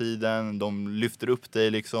humor hela tiden. De lyfter upp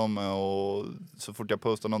dig liksom. Och så fort jag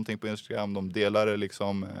postar någonting på Instagram, de delar det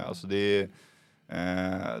liksom. Alltså det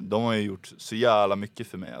de har ju gjort så jävla mycket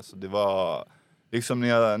för mig. Alltså det var liksom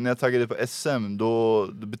när jag taggade på SM, då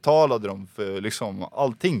betalade de för liksom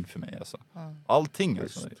allting för mig alltså. Allting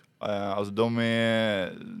alltså. Alltså de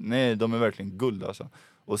är verkligen guld alltså.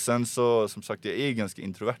 Och sen så, som sagt, jag är ganska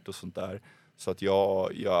introvert och sånt där. Så att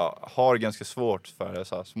jag har ganska svårt för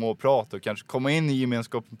så här små prat och kanske komma in i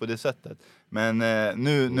gemenskapen på det sättet. Men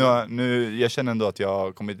nu jag känner ändå att jag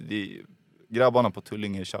har kommit grabbarna på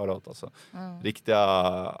Tullinge, shoutout alltså. Riktiga,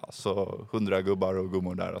 alltså 100 gubbar och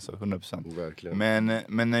gummor där, alltså 100%. Verkligen.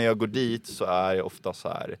 Men när jag går dit så är jag ofta så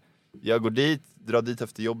här. Jag går dit, drar dit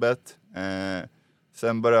efter jobbet.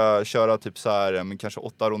 Sen börjar köra typ så här, men kanske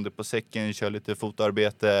 8 ronder på säcken, kör lite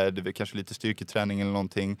fotarbete, det är kanske lite styrketräning eller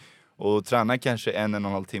någonting. Och tränar kanske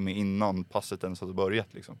 1,5 timme innan passet ens har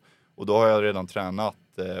börjat liksom. Och då har jag redan tränat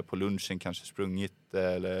på lunchen, kanske sprungit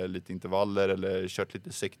eller lite intervaller eller kört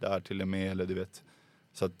lite säck där till och med, eller du vet.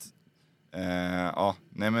 Så att, ja,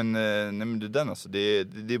 nej men det är den alltså. Det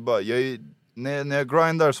är bara, när jag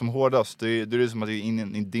grindar som hårdast, då är det som att jag är inne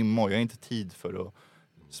i en dimma. Jag har inte tid för att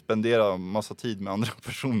spendera massa tid med andra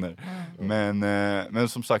personer. Men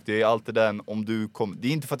som sagt, det är alltid den, om du det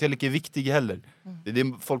är inte för att jag leker viktig heller. Det är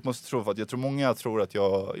det folk måste tro, för att jag tror många tror att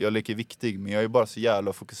jag leker viktig, men jag är bara så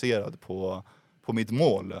jävla fokuserad på mitt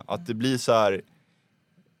mål. Att det blir så här,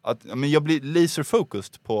 men jag blir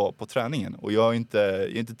laser-focused på träningen, och jag har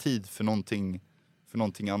inte tid för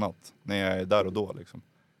någonting annat när jag är där och då liksom.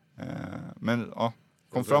 Men ja,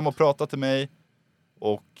 kom fram och prata till mig,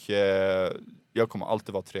 och jag kommer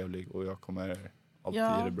alltid vara trevlig, och jag kommer alltid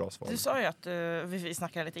ge det bra svar. Du sa ju att vi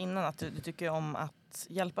snackade lite innan att du tycker om att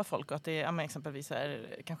hjälpa folk, och att det är exempelvis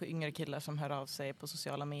är kanske yngre killar som hör av sig på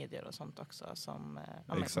sociala medier och sånt också, som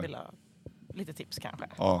vill ha lite tips kanske.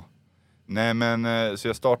 Ja. Nej men så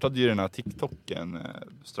jag startade ju den här TikToken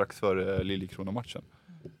strax före Liljekrona-matchen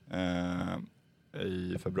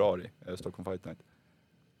i februari, Stockholm Fight Night.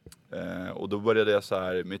 Och då började jag så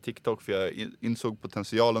här med TikTok, för jag insåg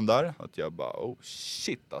potentialen där, att jag bara, oh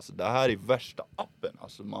shit, alltså det här är värsta appen,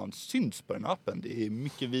 alltså man syns på den appen, det är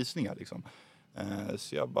mycket visningar liksom.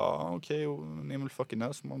 Så jag bara, okej, och Emil Fucking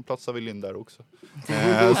Näsman platsar väl in där också.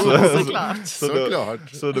 Såklart.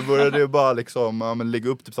 Så då började jag bara liksom lägga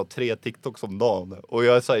upp typ så 3 TikToks om dagen, och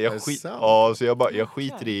jag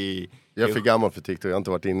skiter i. Jag är för gammal för TikTok, jag har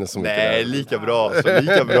inte varit inne så mycket. Nej, lika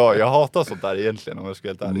bra. Jag hatar sånt där egentligen, om jag ska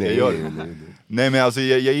helt ärlig. Nej, men alltså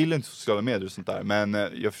jag gillar inte sociala medier och sånt där, men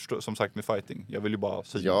jag förstår, som sagt, med fighting. Jag vill ju bara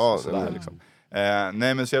synas sådär liksom.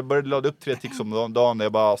 Nej, men så jag började ladda upp 3 tics om dagen där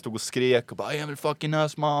jag bara stod och skrek och bara, Emil Fucking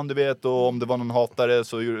Näsman, du vet, och om det var någon hatare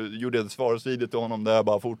så gjorde jag ett svarsvideo till honom där jag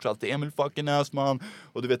bara fortsatte Emil Fucking Näsman,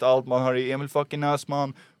 och du vet, allt man har i Emil Fucking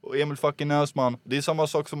Näsman och Emil Fucking Näsman. Det är samma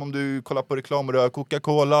sak som om du kollar på reklam och rör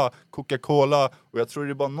Coca-Cola, och jag tror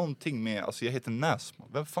det är bara någonting med, alltså jag heter Näsman.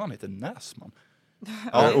 Vem fan heter Näsman?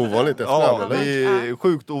 Ja, ovanligt efternamn, eller? Det är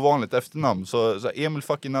sjukt ovanligt efternamn, så Emil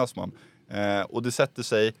Fucking Näsman. Och det sätter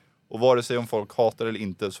sig. Och vare sig om folk hatar eller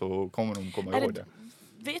inte, så kommer de komma ihåg det.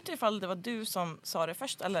 Vet du ifall det var du som sa det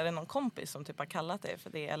först, eller är det någon kompis som typ har kallat dig för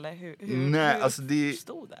det, eller hur Nej, alltså det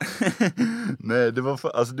stod det? Nej, det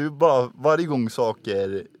var alltså det är bara varje gång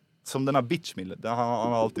saker som den här bitchmill, han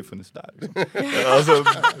har alltid funnits där liksom. Alltså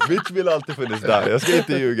bitchmill har alltid funnits där. Jag ska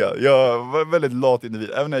inte ljuga. Jag var väldigt lat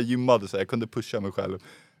individ, även när jag gymmade så jag kunde pusha mig själv.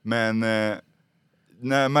 Men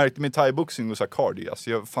när jag märkte min thaiboxing och så cardio, alltså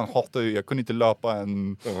jag fan hatade ju, jag kunde inte löpa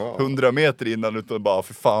 100 meter innan, utan bara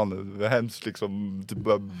för fan, det var hemskt liksom, typ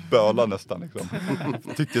började böla nästan liksom.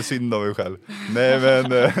 Tyckte synd om mig själv. Nej men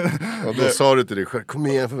och då sa du till dig själv, kom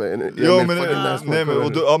igen för mig.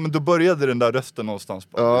 Men då började den där rösten någonstans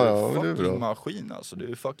bara, fucking maskin alltså,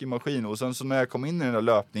 det är fucking maskin. Och sen så när jag kom in i den där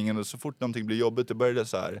löpningen, och så fort någonting blir jobbigt, det började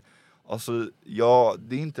så här, alltså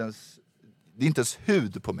det är inte ens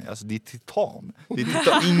hud på mig, alltså det är titan.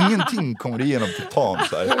 Ingenting kommer igenom titan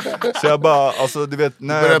så här. Så jag bara, alltså du vet,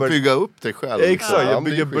 när jag börjar bygga upp dig själv. Exakt,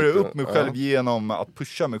 jag börjar upp mig själv genom att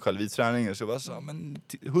pusha mig själv i träningen. Så jag bara så, men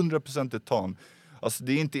 100% titan. Alltså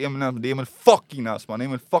det är inte Emil Näsman, det är Emil Fucking Näsman.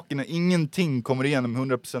 Emil Fucking Näsman, ingenting kommer igenom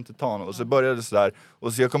 100% titan. Och så började det sådär.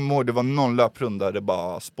 Och så jag kommer ihåg, det var någon löprunda där det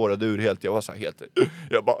bara spårade ur helt. Jag var så här helt,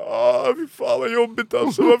 jag bara, fy fan vad jobbigt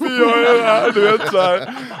alltså, varför gör jag det här? Du vet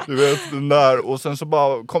såhär, du vet den där. Och sen så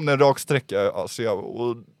bara kom det en rak sträcka, alltså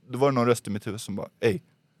och det var någon röst i mitt huvud som bara, ej,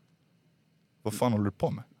 vad fan håller du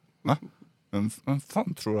på med? Va? Men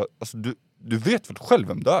fan tror du, alltså du vet väl själv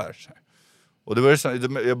vem du är? Så här. Och det var så,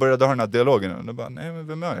 jag började höra den här dialogen, och det bara, nej men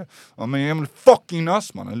vem är jag? Ja men Emil Fucking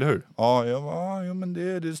Näsman, eller hur? Ja, jag bara, ja men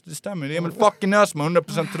det stämmer, det är Emil Fucking Näsman,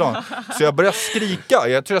 100% titan. Så jag började skrika,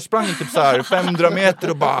 jag tror jag sprang typ så här 500 meter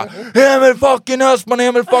och bara, Emil Fucking Näsman,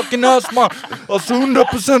 Emil Fucking Näsman! Alltså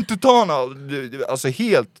 100% titan, alltså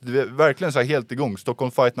helt, verkligen så här helt igång,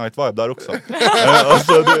 Stockholm Fight Night vibe där också.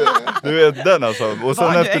 Alltså du vet den alltså. Och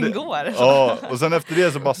sen och sen efter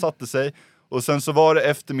det så bara satte sig. Och sen så var det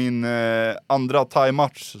efter min andra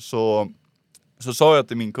thai-match, så sa jag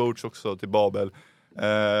till min coach också, till Babel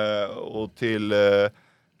och till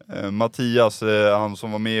Mattias, han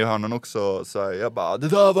som var med i hörnan också, så här, jag bara, det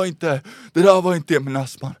där var inte Emil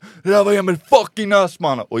Näsman, det där var Emil Fucking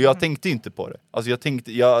Näsman. Och jag tänkte inte på det. Alltså jag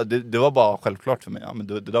tänkte, det var bara självklart för mig. Ja, men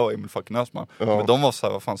det där var Emil Fucking Näsman. Men de var så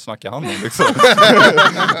här, vad fan snackar han om liksom?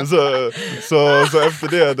 så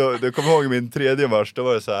efter det kom jag ihåg min tredje match, då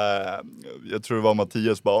var det så här, jag tror det var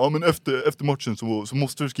Mattias bara, ja men efter matchen så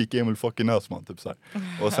måste du skrika Emil Fucking Näsman typ så här.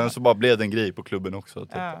 Och sen så bara blev det en grej på klubben också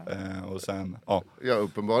typ. Och sen, ja,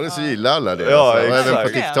 uppenbarligen så gillar alla det. Ja, alltså. Och exakt. även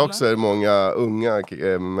på TikTok så är det många unga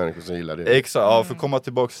människor som gillar det. Exakt, ja, för att komma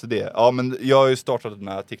tillbaka till det. Ja, men jag har ju startat den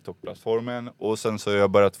här TikTok-plattformen och sen så har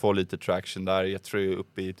jag börjat få lite traction där. Jag tror jag är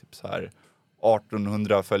uppe i typ så här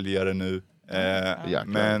 1800 följare nu.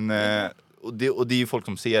 Men och det är ju folk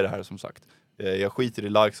som ser det här som sagt. Jag skiter i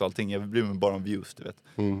likes och allting, jag bryr mig bara om views, du vet.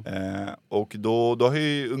 Och då har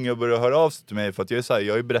ju unga börjat höra av sig till mig för att jag är så här,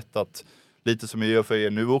 jag har ju berättat lite som jag gör för er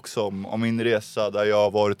nu också om min resa där jag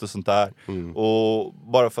har varit och sånt där. Och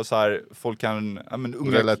bara för så här folk kan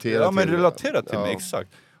relatera till mig,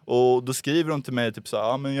 exakt. Och då skriver de till mig typ så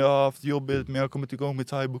här, men jag har haft jobbigt men jag har kommit igång med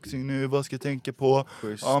thaiboxing nu, vad ska jag tänka på?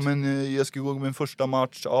 Just. Ja men jag ska gå igång med min första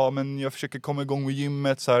match. Ja men jag försöker komma igång med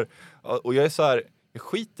gymmet så här. Och jag är så här, jag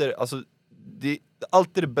skiter, alltså det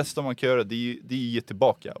alltid det bästa man kan göra, det är ge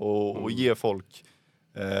tillbaka och ge folk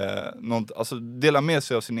alltså dela med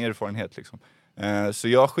sig av sin erfarenhet liksom. Så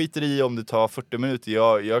jag skiter i om det tar 40 minuter.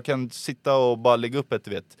 Jag kan sitta och bara lägga upp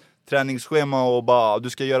ett träningsschema och bara, du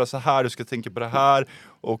ska göra så här, du ska tänka på det här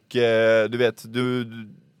och du vet,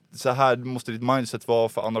 så här måste ditt mindset vara,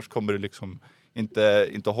 för annars kommer det liksom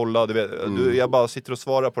inte hålla, du vet. Jag bara sitter och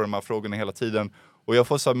svarar på de här frågorna hela tiden och jag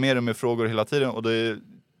får så här mer och mer frågor hela tiden och det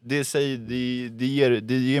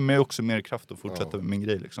ger mig också mer kraft att fortsätta med min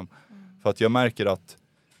grej liksom. För att jag märker att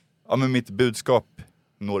men mitt budskap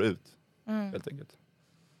når ut helt enkelt.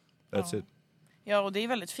 That's it. Ja, och det är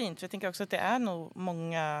väldigt fint. För jag tänker också att det är nog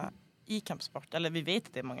många i kampsport, eller vi vet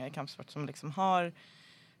att det är många i kampsport som liksom har,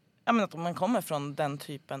 att man kommer från den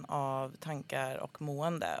typen av tankar och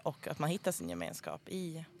mående och att man hittar sin gemenskap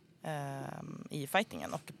i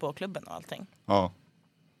fightingen och på klubben och allting. Ja.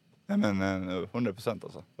 Men 100%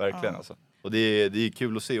 alltså, verkligen alltså. Och det är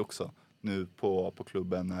kul att se också nu på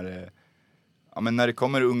klubben när det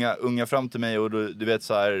kommer unga fram till mig och du vet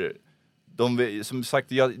så här, som sagt,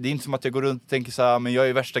 det är inte som att jag går runt och tänker så här, men jag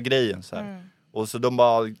är värsta grejen så här. Och så de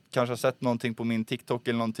bara kanske har sett någonting på min TikTok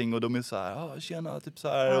eller någonting och de är så här, tjena, typ så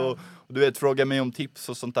här och du vet, frågar mig om tips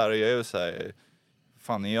och sånt där och jag är så här,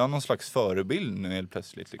 fan, är jag någon slags förebild nu helt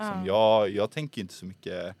plötsligt liksom. Jag tänker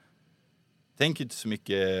inte så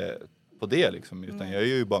mycket på det liksom, utan jag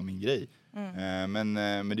gör ju bara min grej. Men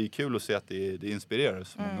det är kul att se att det inspirerar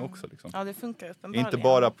så många också liksom. Ja, det funkar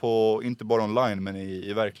uppenbarligen. Inte bara online, men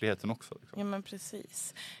i verkligheten också liksom. Ja, men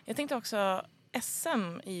precis. Jag tänkte också,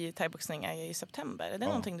 SM i thaiboxning är i september. Är det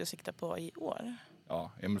någonting du siktar på i år?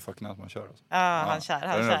 Ja, Emil Fucking Näsman kör alltså. Han kör.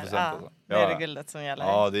 Alltså. Det är det guldet som gäller.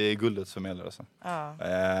 Ja, det är guldet som gäller alltså.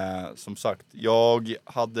 Som sagt, jag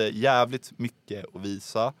hade jävligt mycket att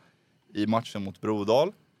visa i matchen mot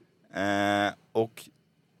Brodal. Och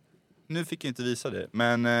nu fick jag inte visa det,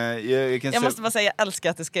 men jag måste bara säga, jag älskar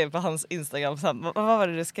att du skrev på hans Instagram sen. Vad var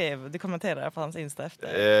det du skrev? Du kommenterade på hans Insta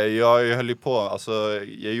efter. Jag höll ju på, alltså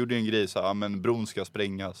jag gjorde en grej så här, men bron ska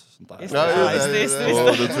sprängas och sånt där. Just det.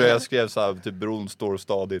 Och då tror jag skrev så här, typ bron står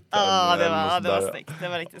stadigt. Det var snyggt. Det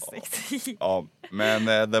var riktigt snyggt. Ja,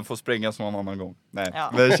 men den får sprängas någon annan gång. Nej,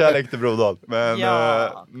 men kärlek till Brodal.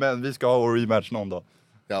 Men vi ska ha vår rematch någon dag.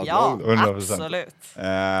 Ja, 100%. Absolut.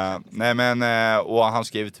 Nej men och han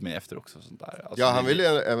skrev till mig efter också sånt där. Alltså, han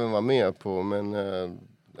ville även vara med på, men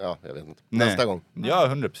jag vet inte. Nästa gång. Ja,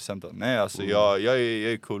 100%. Nej, alltså jag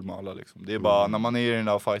är cool med alla liksom. Det är bara när man är i den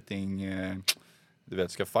där fighting, du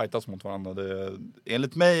vet, ska fightas mot varandra.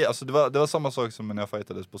 Enligt mig, alltså det var samma sak som när jag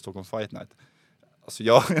fightades på Stockholm Fight Night. Alltså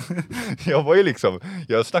jag var ju liksom,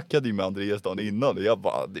 jag snackade ju med Andreas dagen innan och jag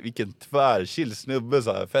bara, vilken tvärchill snubbe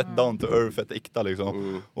så här, fett down to earth, fett äkta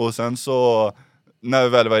liksom. Och sen så när vi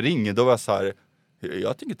väl var i ringen, då var jag så här,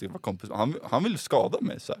 jag tänker inte vara kompis, han vill skada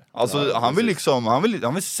mig så här. Alltså han vill liksom,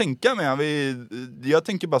 han vill sänka mig, jag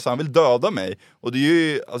tänker bara så här, han vill döda mig. Och det är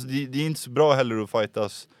ju, alltså det är inte så bra heller att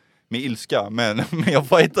fightas med ilska, men jag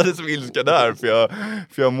fightade som ilska där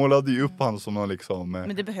för jag målade ju upp han som någon liksom.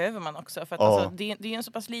 Men det behöver man också för att alltså, det är en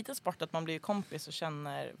så pass liten sport att man blir kompis och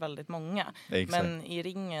känner väldigt många. Exakt. Men i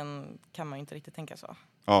ringen kan man ju inte riktigt tänka så.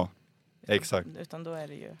 Ja. Exakt. Utan då är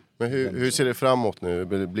det ju. Men hur ser det framåt nu?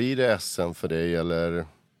 Blir det SM för dig eller?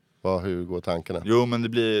 Hur går tankarna? Jo, men det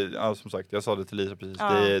blir, som sagt, jag sa det till Lisa precis.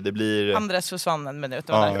 Det blir... Andres försvann en minut.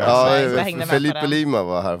 Felipe Lima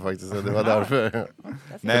var här faktiskt. Det var därför.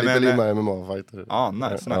 Felipe Lima är MMA-fighter.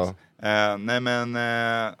 Nice.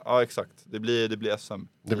 Exakt. Det blir SM.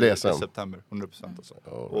 Det blir i SM. september, 100% alltså.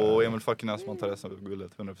 Och Emil Fucking Näsman tar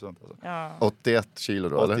SM-guldet, 100% alltså. Ja. 81 kilo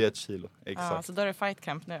då, eller? 81 kilo, exakt. Ja, så då är det fight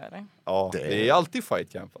camp nu, eller? Ja, det är alltid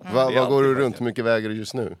fight camp. Alltså. Vad går du runt? Hur mycket väger du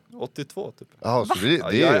just nu? 82 typ. Jaha, så det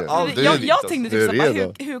jag tänkte du är typ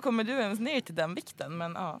redo. hur kommer du ens ner till den vikten?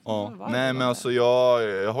 Men Nej, men alltså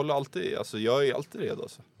jag håller alltid, alltså jag är alltid redo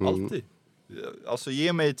alltså. Alltid. Alltså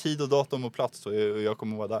ge mig tid och datum och plats och jag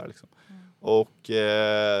kommer vara där liksom. Och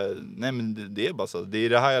nej, men det är bara så. Det är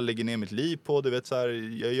det här jag lägger ner mitt liv på, du vet så här,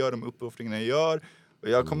 jag gör de uppoffringarna jag gör och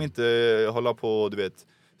jag kommer inte hålla på, du vet,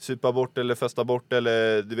 supa bort eller festa bort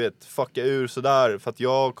eller du vet fucka ur så där för att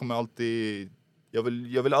jag kommer alltid jag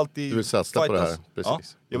vill alltid du vill satsa fightas. På det här,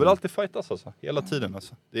 precis. Ja, jag vill alltid fightas alltså, hela tiden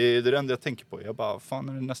alltså. Det är det enda jag tänker på. Jag bara, fan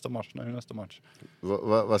är det nästa match?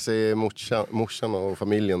 Vad säger morsan och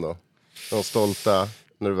familjen då? De stolta,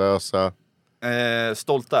 nervösa?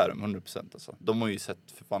 Stolta är de 100% alltså. De har ju sett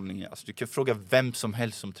förvandlingar. Alltså, du kan fråga vem som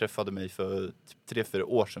helst som träffade mig för 3-4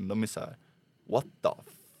 år sedan. De är så här: what the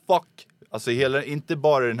fuck? Alltså inte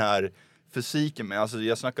bara den här fysiken, men alltså,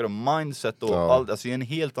 jag snackar om mindset och allt. Alltså jag är en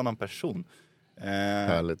helt annan person.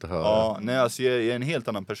 Härligt att höra. Ja, nej, alltså jag är en helt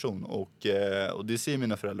annan person. Och det ser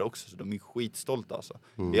mina föräldrar också. Så de är skitstolta alltså.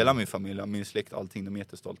 Hela min familj, min släkt, allting, de är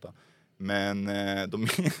jättestolta. Men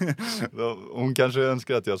hon kanske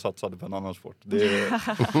önskar att jag satsade på en annan sport. Det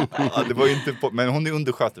var inte men hon är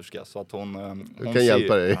undersköterska så att hon kan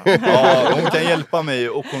hjälpa dig. Ja, hon kan hjälpa mig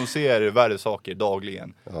och hon ser värre saker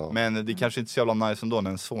dagligen. Ja. Men det kanske inte är så jävla nice ändå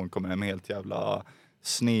när en son kommer hem helt jävla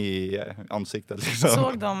sne i ansiktet. Liksom.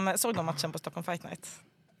 Såg de matchen på Stockholm Fight Night?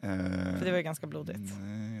 För det var ju ganska blodigt.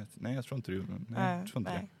 Nej, jag tror inte det. Nej.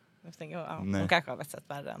 Hon kanske har sett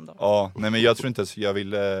värre ändå. Ja, nej, men jag tror inte ens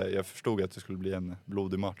jag förstod att det skulle bli en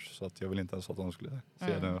blodig match så att jag vill inte ens att de skulle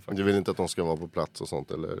se den faktiskt. Du vill inte att de ska vara på plats och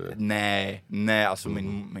sånt eller? Nej, alltså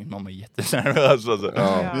min mamma är jättenervös alltså.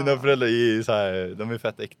 Ja. Mina föräldrar är så här, de är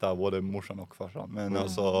fett äkta, både morsan och farsan, men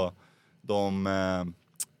alltså de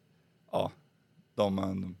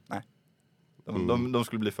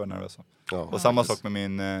skulle bli för nervösa. Ja. Och samma sak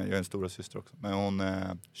med jag är en stora syster också, men hon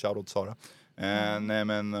shoutout Sara. Nej,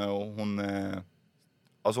 men hon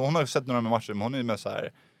har sett några matcher, men hon är med så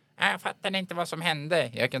här: jag fattar inte vad som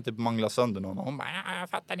hände. Jag kan typ mangla sönder någon. Och hon bara, jag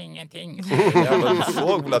fattar ingenting. Så jag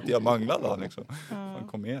såg väl att jag manglade liksom.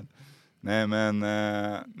 Kom igen. Nej,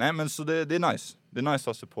 men så det är nice. Det är nice att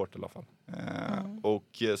ha support i alla fall.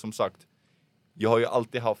 Och som sagt, jag har ju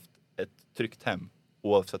alltid haft ett tryggt hem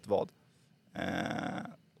oavsett vad.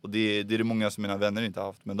 Och det är det många som mina vänner inte har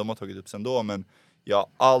haft, men de har tagit upp sen då. Men jag har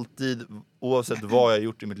alltid, oavsett vad jag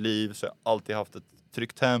gjort i mitt liv, så har jag alltid haft ett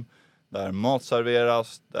tryggt hem. Där mat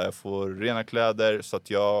serveras, där jag får rena kläder. Så att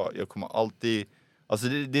jag kommer alltid... Alltså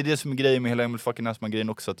det är det som är grejen med hela Emil Fucking Näsman-grejen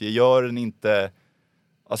också. Att jag gör den inte...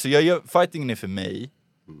 Alltså fightingen är för mig.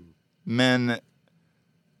 Men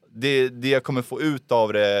det jag kommer få ut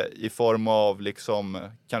av det i form av liksom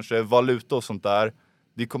kanske valuta och sånt där,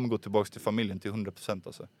 det kommer gå tillbaka till familjen till 100%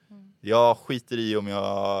 alltså. Jag skiter i om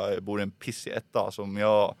jag bor i en pissig etta. Alltså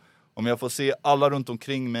om jag får se alla runt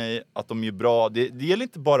omkring mig att de är bra. Det gäller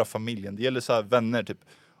inte bara familjen. Det gäller så här vänner typ.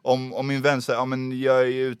 Om min vän säger, ja men jag är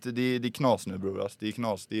ute, det är knas nu bror. Alltså, det är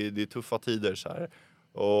knas, det är tuffa tider så här.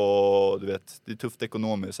 Och du vet, det är tufft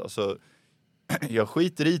ekonomiskt. Alltså, jag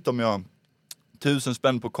skiter i om jag 1000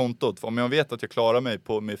 spänn på kontot. För om jag vet att jag klarar mig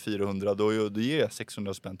med 400, då ger jag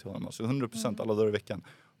 600 spänn till honom. Alltså 100% alla dagar i veckan.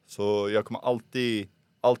 Så jag kommer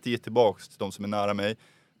alltid ge tillbaka till de som är nära mig.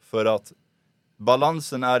 För att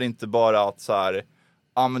balansen är inte bara att så här,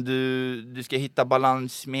 men du ska hitta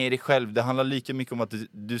balans med dig själv. Det handlar lika mycket om att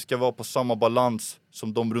du ska vara på samma balans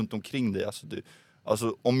som de runt omkring dig.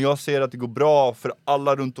 Alltså om jag ser att det går bra för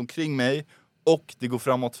alla runt omkring mig och det går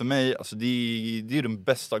framåt för mig, alltså det är den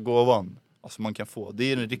bästa gåvan alltså man kan få.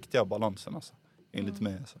 Det är den riktiga balansen alltså, enligt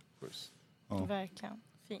mig alltså. Ja. Verkligen.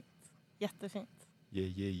 Fint. Jättefint.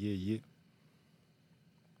 Yeah.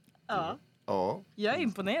 Ja. Jag är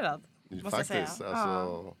imponerad. Faktiskt, alltså...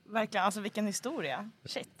 Ja, verkligen, alltså vilken historia.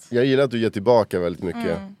 Shit. Jag gillar att du ger tillbaka väldigt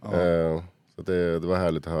mycket. Så det var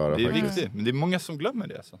härligt att höra. Det är viktigt, men det är många som glömmer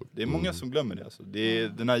det alltså.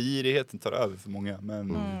 Den här girigheten tar över för många.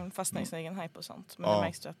 Men... fastnar i sin egen hype och sånt. Men det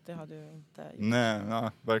märks du att det har du inte gjort. Nej,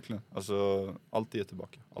 verkligen. Alltså, alltid ge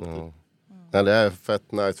tillbaka. Alltid. Ja, det är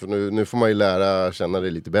fett nice, för nu får man ju lära känna det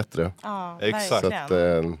lite bättre. Ja, exakt.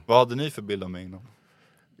 Verkligen. Vad hade ni för bild av mig innan?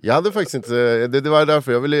 Jag hade faktiskt inte, det var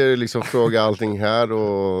därför jag ville liksom fråga allting här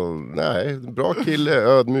och nej, bra kille,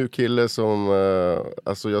 ödmjuk kille som,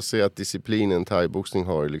 alltså jag ser att disciplinen thaiboxning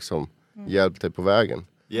har liksom hjälpt dig på vägen.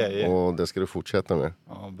 Och det ska du fortsätta med.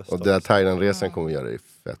 Och den här Thailand-resan kommer göra dig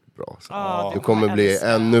fett bra. Du kommer bli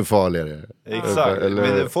ännu farligare. Exakt,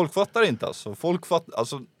 men folk fattar inte alltså. Folk fattar,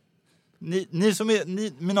 alltså ni som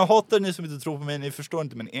är, mina hater, ni som inte tror på mig, ni förstår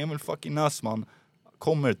inte, men Emil Fucking Näsman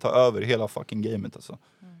kommer ta över hela fucking gamet alltså.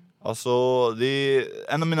 Alltså det är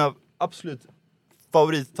en av mina absolut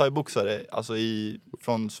favorit thaiboxare alltså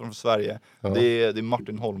från Sverige. Det är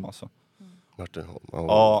Martin Holm alltså. Martin Holm.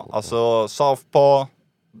 Ja, alltså southpaw,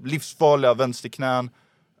 livsfarliga vänsterknän.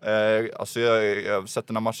 Alltså jag har sett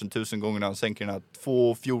den här matchen 1000 gånger när han sänker den här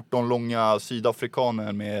 2-14 långa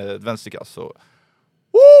sydafrikaner med vänsterkast. Så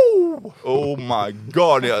oh my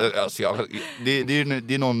god. Alltså, det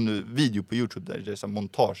är någon video på YouTube där det är så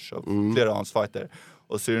montage av flera av hans fighter.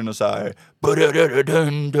 Och så är det någon så här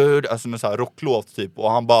alltså någon så här rocklåt typ.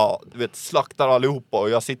 Och han bara, du vet, slaktar allihopa. Och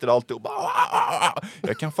jag sitter alltid och bara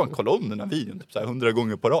jag kan fan kolla om den här videon typ så här 100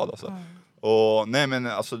 gånger på rad alltså. Och nej men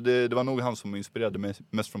alltså det var nog han som inspirerade mig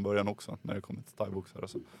mest från början också. När det kommer till thaiboxare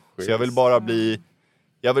alltså. Så jag vill bara bli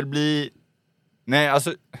nej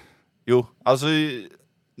alltså jo, alltså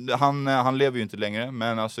han lever ju inte längre,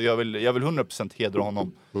 men alltså jag vill 100% hedra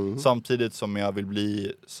honom. Samtidigt som jag vill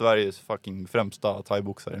bli Sveriges fucking främsta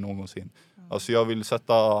thaiboxare någonsin. Alltså jag vill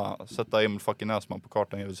sätta Emil Fucking Näsman på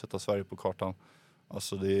kartan, jag vill sätta Sverige på kartan.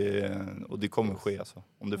 Alltså det kommer ske alltså.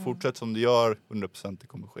 Om det fortsätter som det gör, 100% det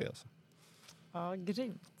kommer ske alltså. Ja,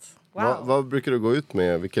 grymt. Wow. Vad brukar du gå ut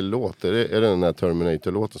med? Vilken låt? Är det den här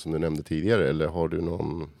Terminator-låten som du nämnde tidigare? Eller har du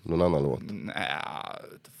någon annan låt? Nej,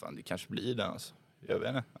 fan, det kanske blir den alltså. Jag vet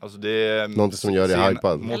inte. Alltså det någonting som gör dig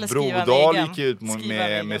hypad. Mot Brodal gick ut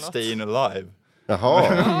med Staying Alive. Jaha.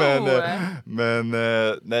 men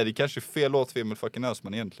nej, det kanske är fel låt för Emil Fucking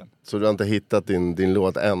Näsman egentligen. Så du har inte hittat din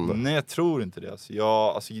låt än? Nej, jag tror inte det. Alltså,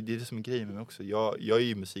 det är det som är grejen med mig också. Jag är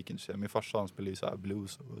ju musikintresserad. Min farsa han spelar ju så här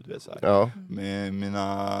blues och du vet så här. Ja. Med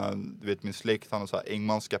min släkt, han har så här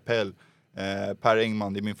Engmans kapell. Per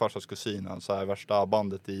Engman, det är min farsas kusin. Han så här värsta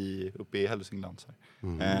bandet uppe i Hälsingland så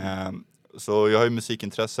här. Så jag har ju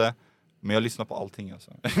musikintresse. Men jag lyssnar på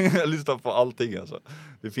allting alltså.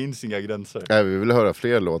 Det finns inga gränser. Nej, vi vill höra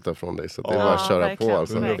fler låtar från dig. Så det är bara att köra på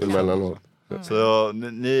alltså, emellanåt. Så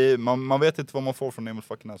man vet inte vad man får från Emil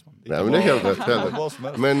Fucking Näsman. Nej, men det är helt rätt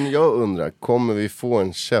heller. Men jag undrar, kommer vi få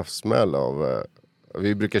en käftsmäll av...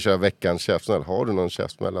 vi brukar köra veckans käftsmäll. Har du någon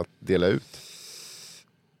käftsmäll att dela ut?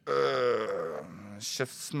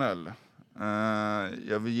 Käftsmäll?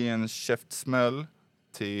 Jag vill ge en käftsmäll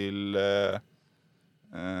till...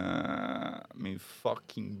 min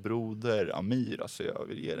fucking broder Amir, alltså jag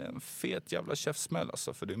vill ge det en fet jävla käftsmäll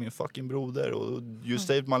alltså, för det är min fucking broder och you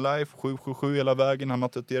saved my life, 777 hela vägen, han har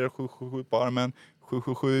tatuerat 777 på armen,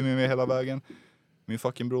 777 med mig hela vägen, min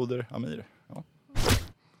fucking broder Amir. Ja.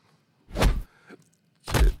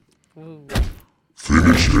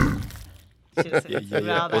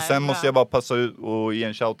 Yeah. Och sen måste jag bara passa ut och ge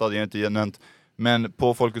en shoutout, jag är inte nämnt, men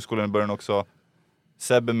på folkhögskolan i början också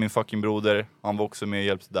Sebbe, min fucking broder, han var också med och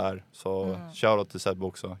hjälpte där. Så shoutout till Sebbe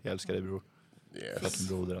också. Jag älskar dig, bror. Fucking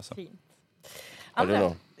broder alltså. Fint. Har du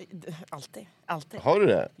någon? Alltid. Har du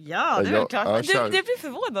det? Ja, det är väl klart. Ja, du blir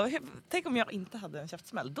förvånad. Tänk om jag inte hade en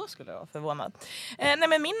käftsmäll. Då skulle jag vara förvånad. Nej,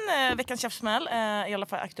 men min veckans käftsmäll, i alla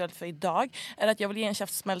fall aktuellt för idag, är att jag vill ge en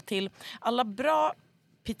käftsmäll till alla bra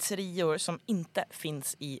pizzerior som inte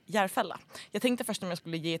finns i Järfälla. Jag tänkte först om jag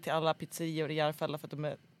skulle ge till alla pizzerior i Järfälla för att de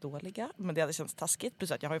är dåliga, men det hade känts taskigt.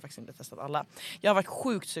 Plus att jag har ju faktiskt inte testat alla. Jag har varit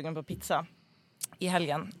sjukt sugen på pizza i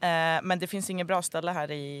helgen, men det finns inget bra ställe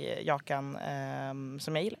här i Jakan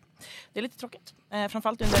som jag gillar. Det är lite tråkigt.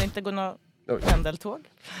 Framförallt när det inte går några pendeltåg.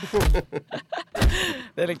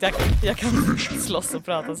 Det är lite, jag kan slåss och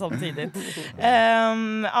prata samtidigt.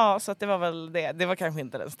 Ja, så att det var väl det. Det var kanske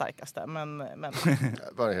inte den starkaste, men... Det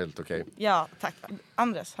var helt okej. Ja, tack.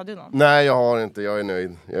 Andres, har du någon? Nej, jag har inte. Jag är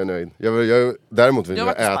nöjd. Däremot vill jag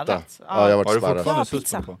äta. Ja, jag har varit sparrad. Har du fortfarande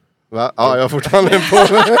pizza på? Va? Ja, jag har fortfarande på.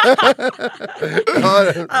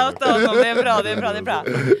 Det är bra.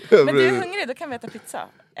 Men du är hungrig, då kan vi äta pizza.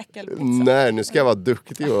 Äckelpizza. Nej, nu ska jag vara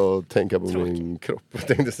duktig och tänka på min kropp,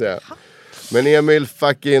 tänkte jag säga. Men Emil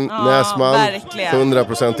Fucking Näsman,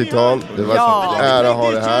 100% titan. Det var en ära att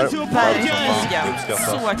ha det här. Verkligen.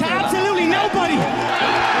 Så kul. Absolutely nobody.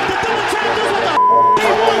 The double champ does what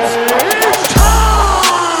the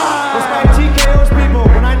This guy TKOs people.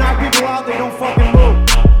 When I knock people out, they don't fucking move.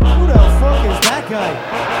 Who the fuck is that guy?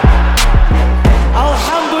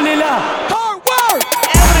 Alhamdulillah.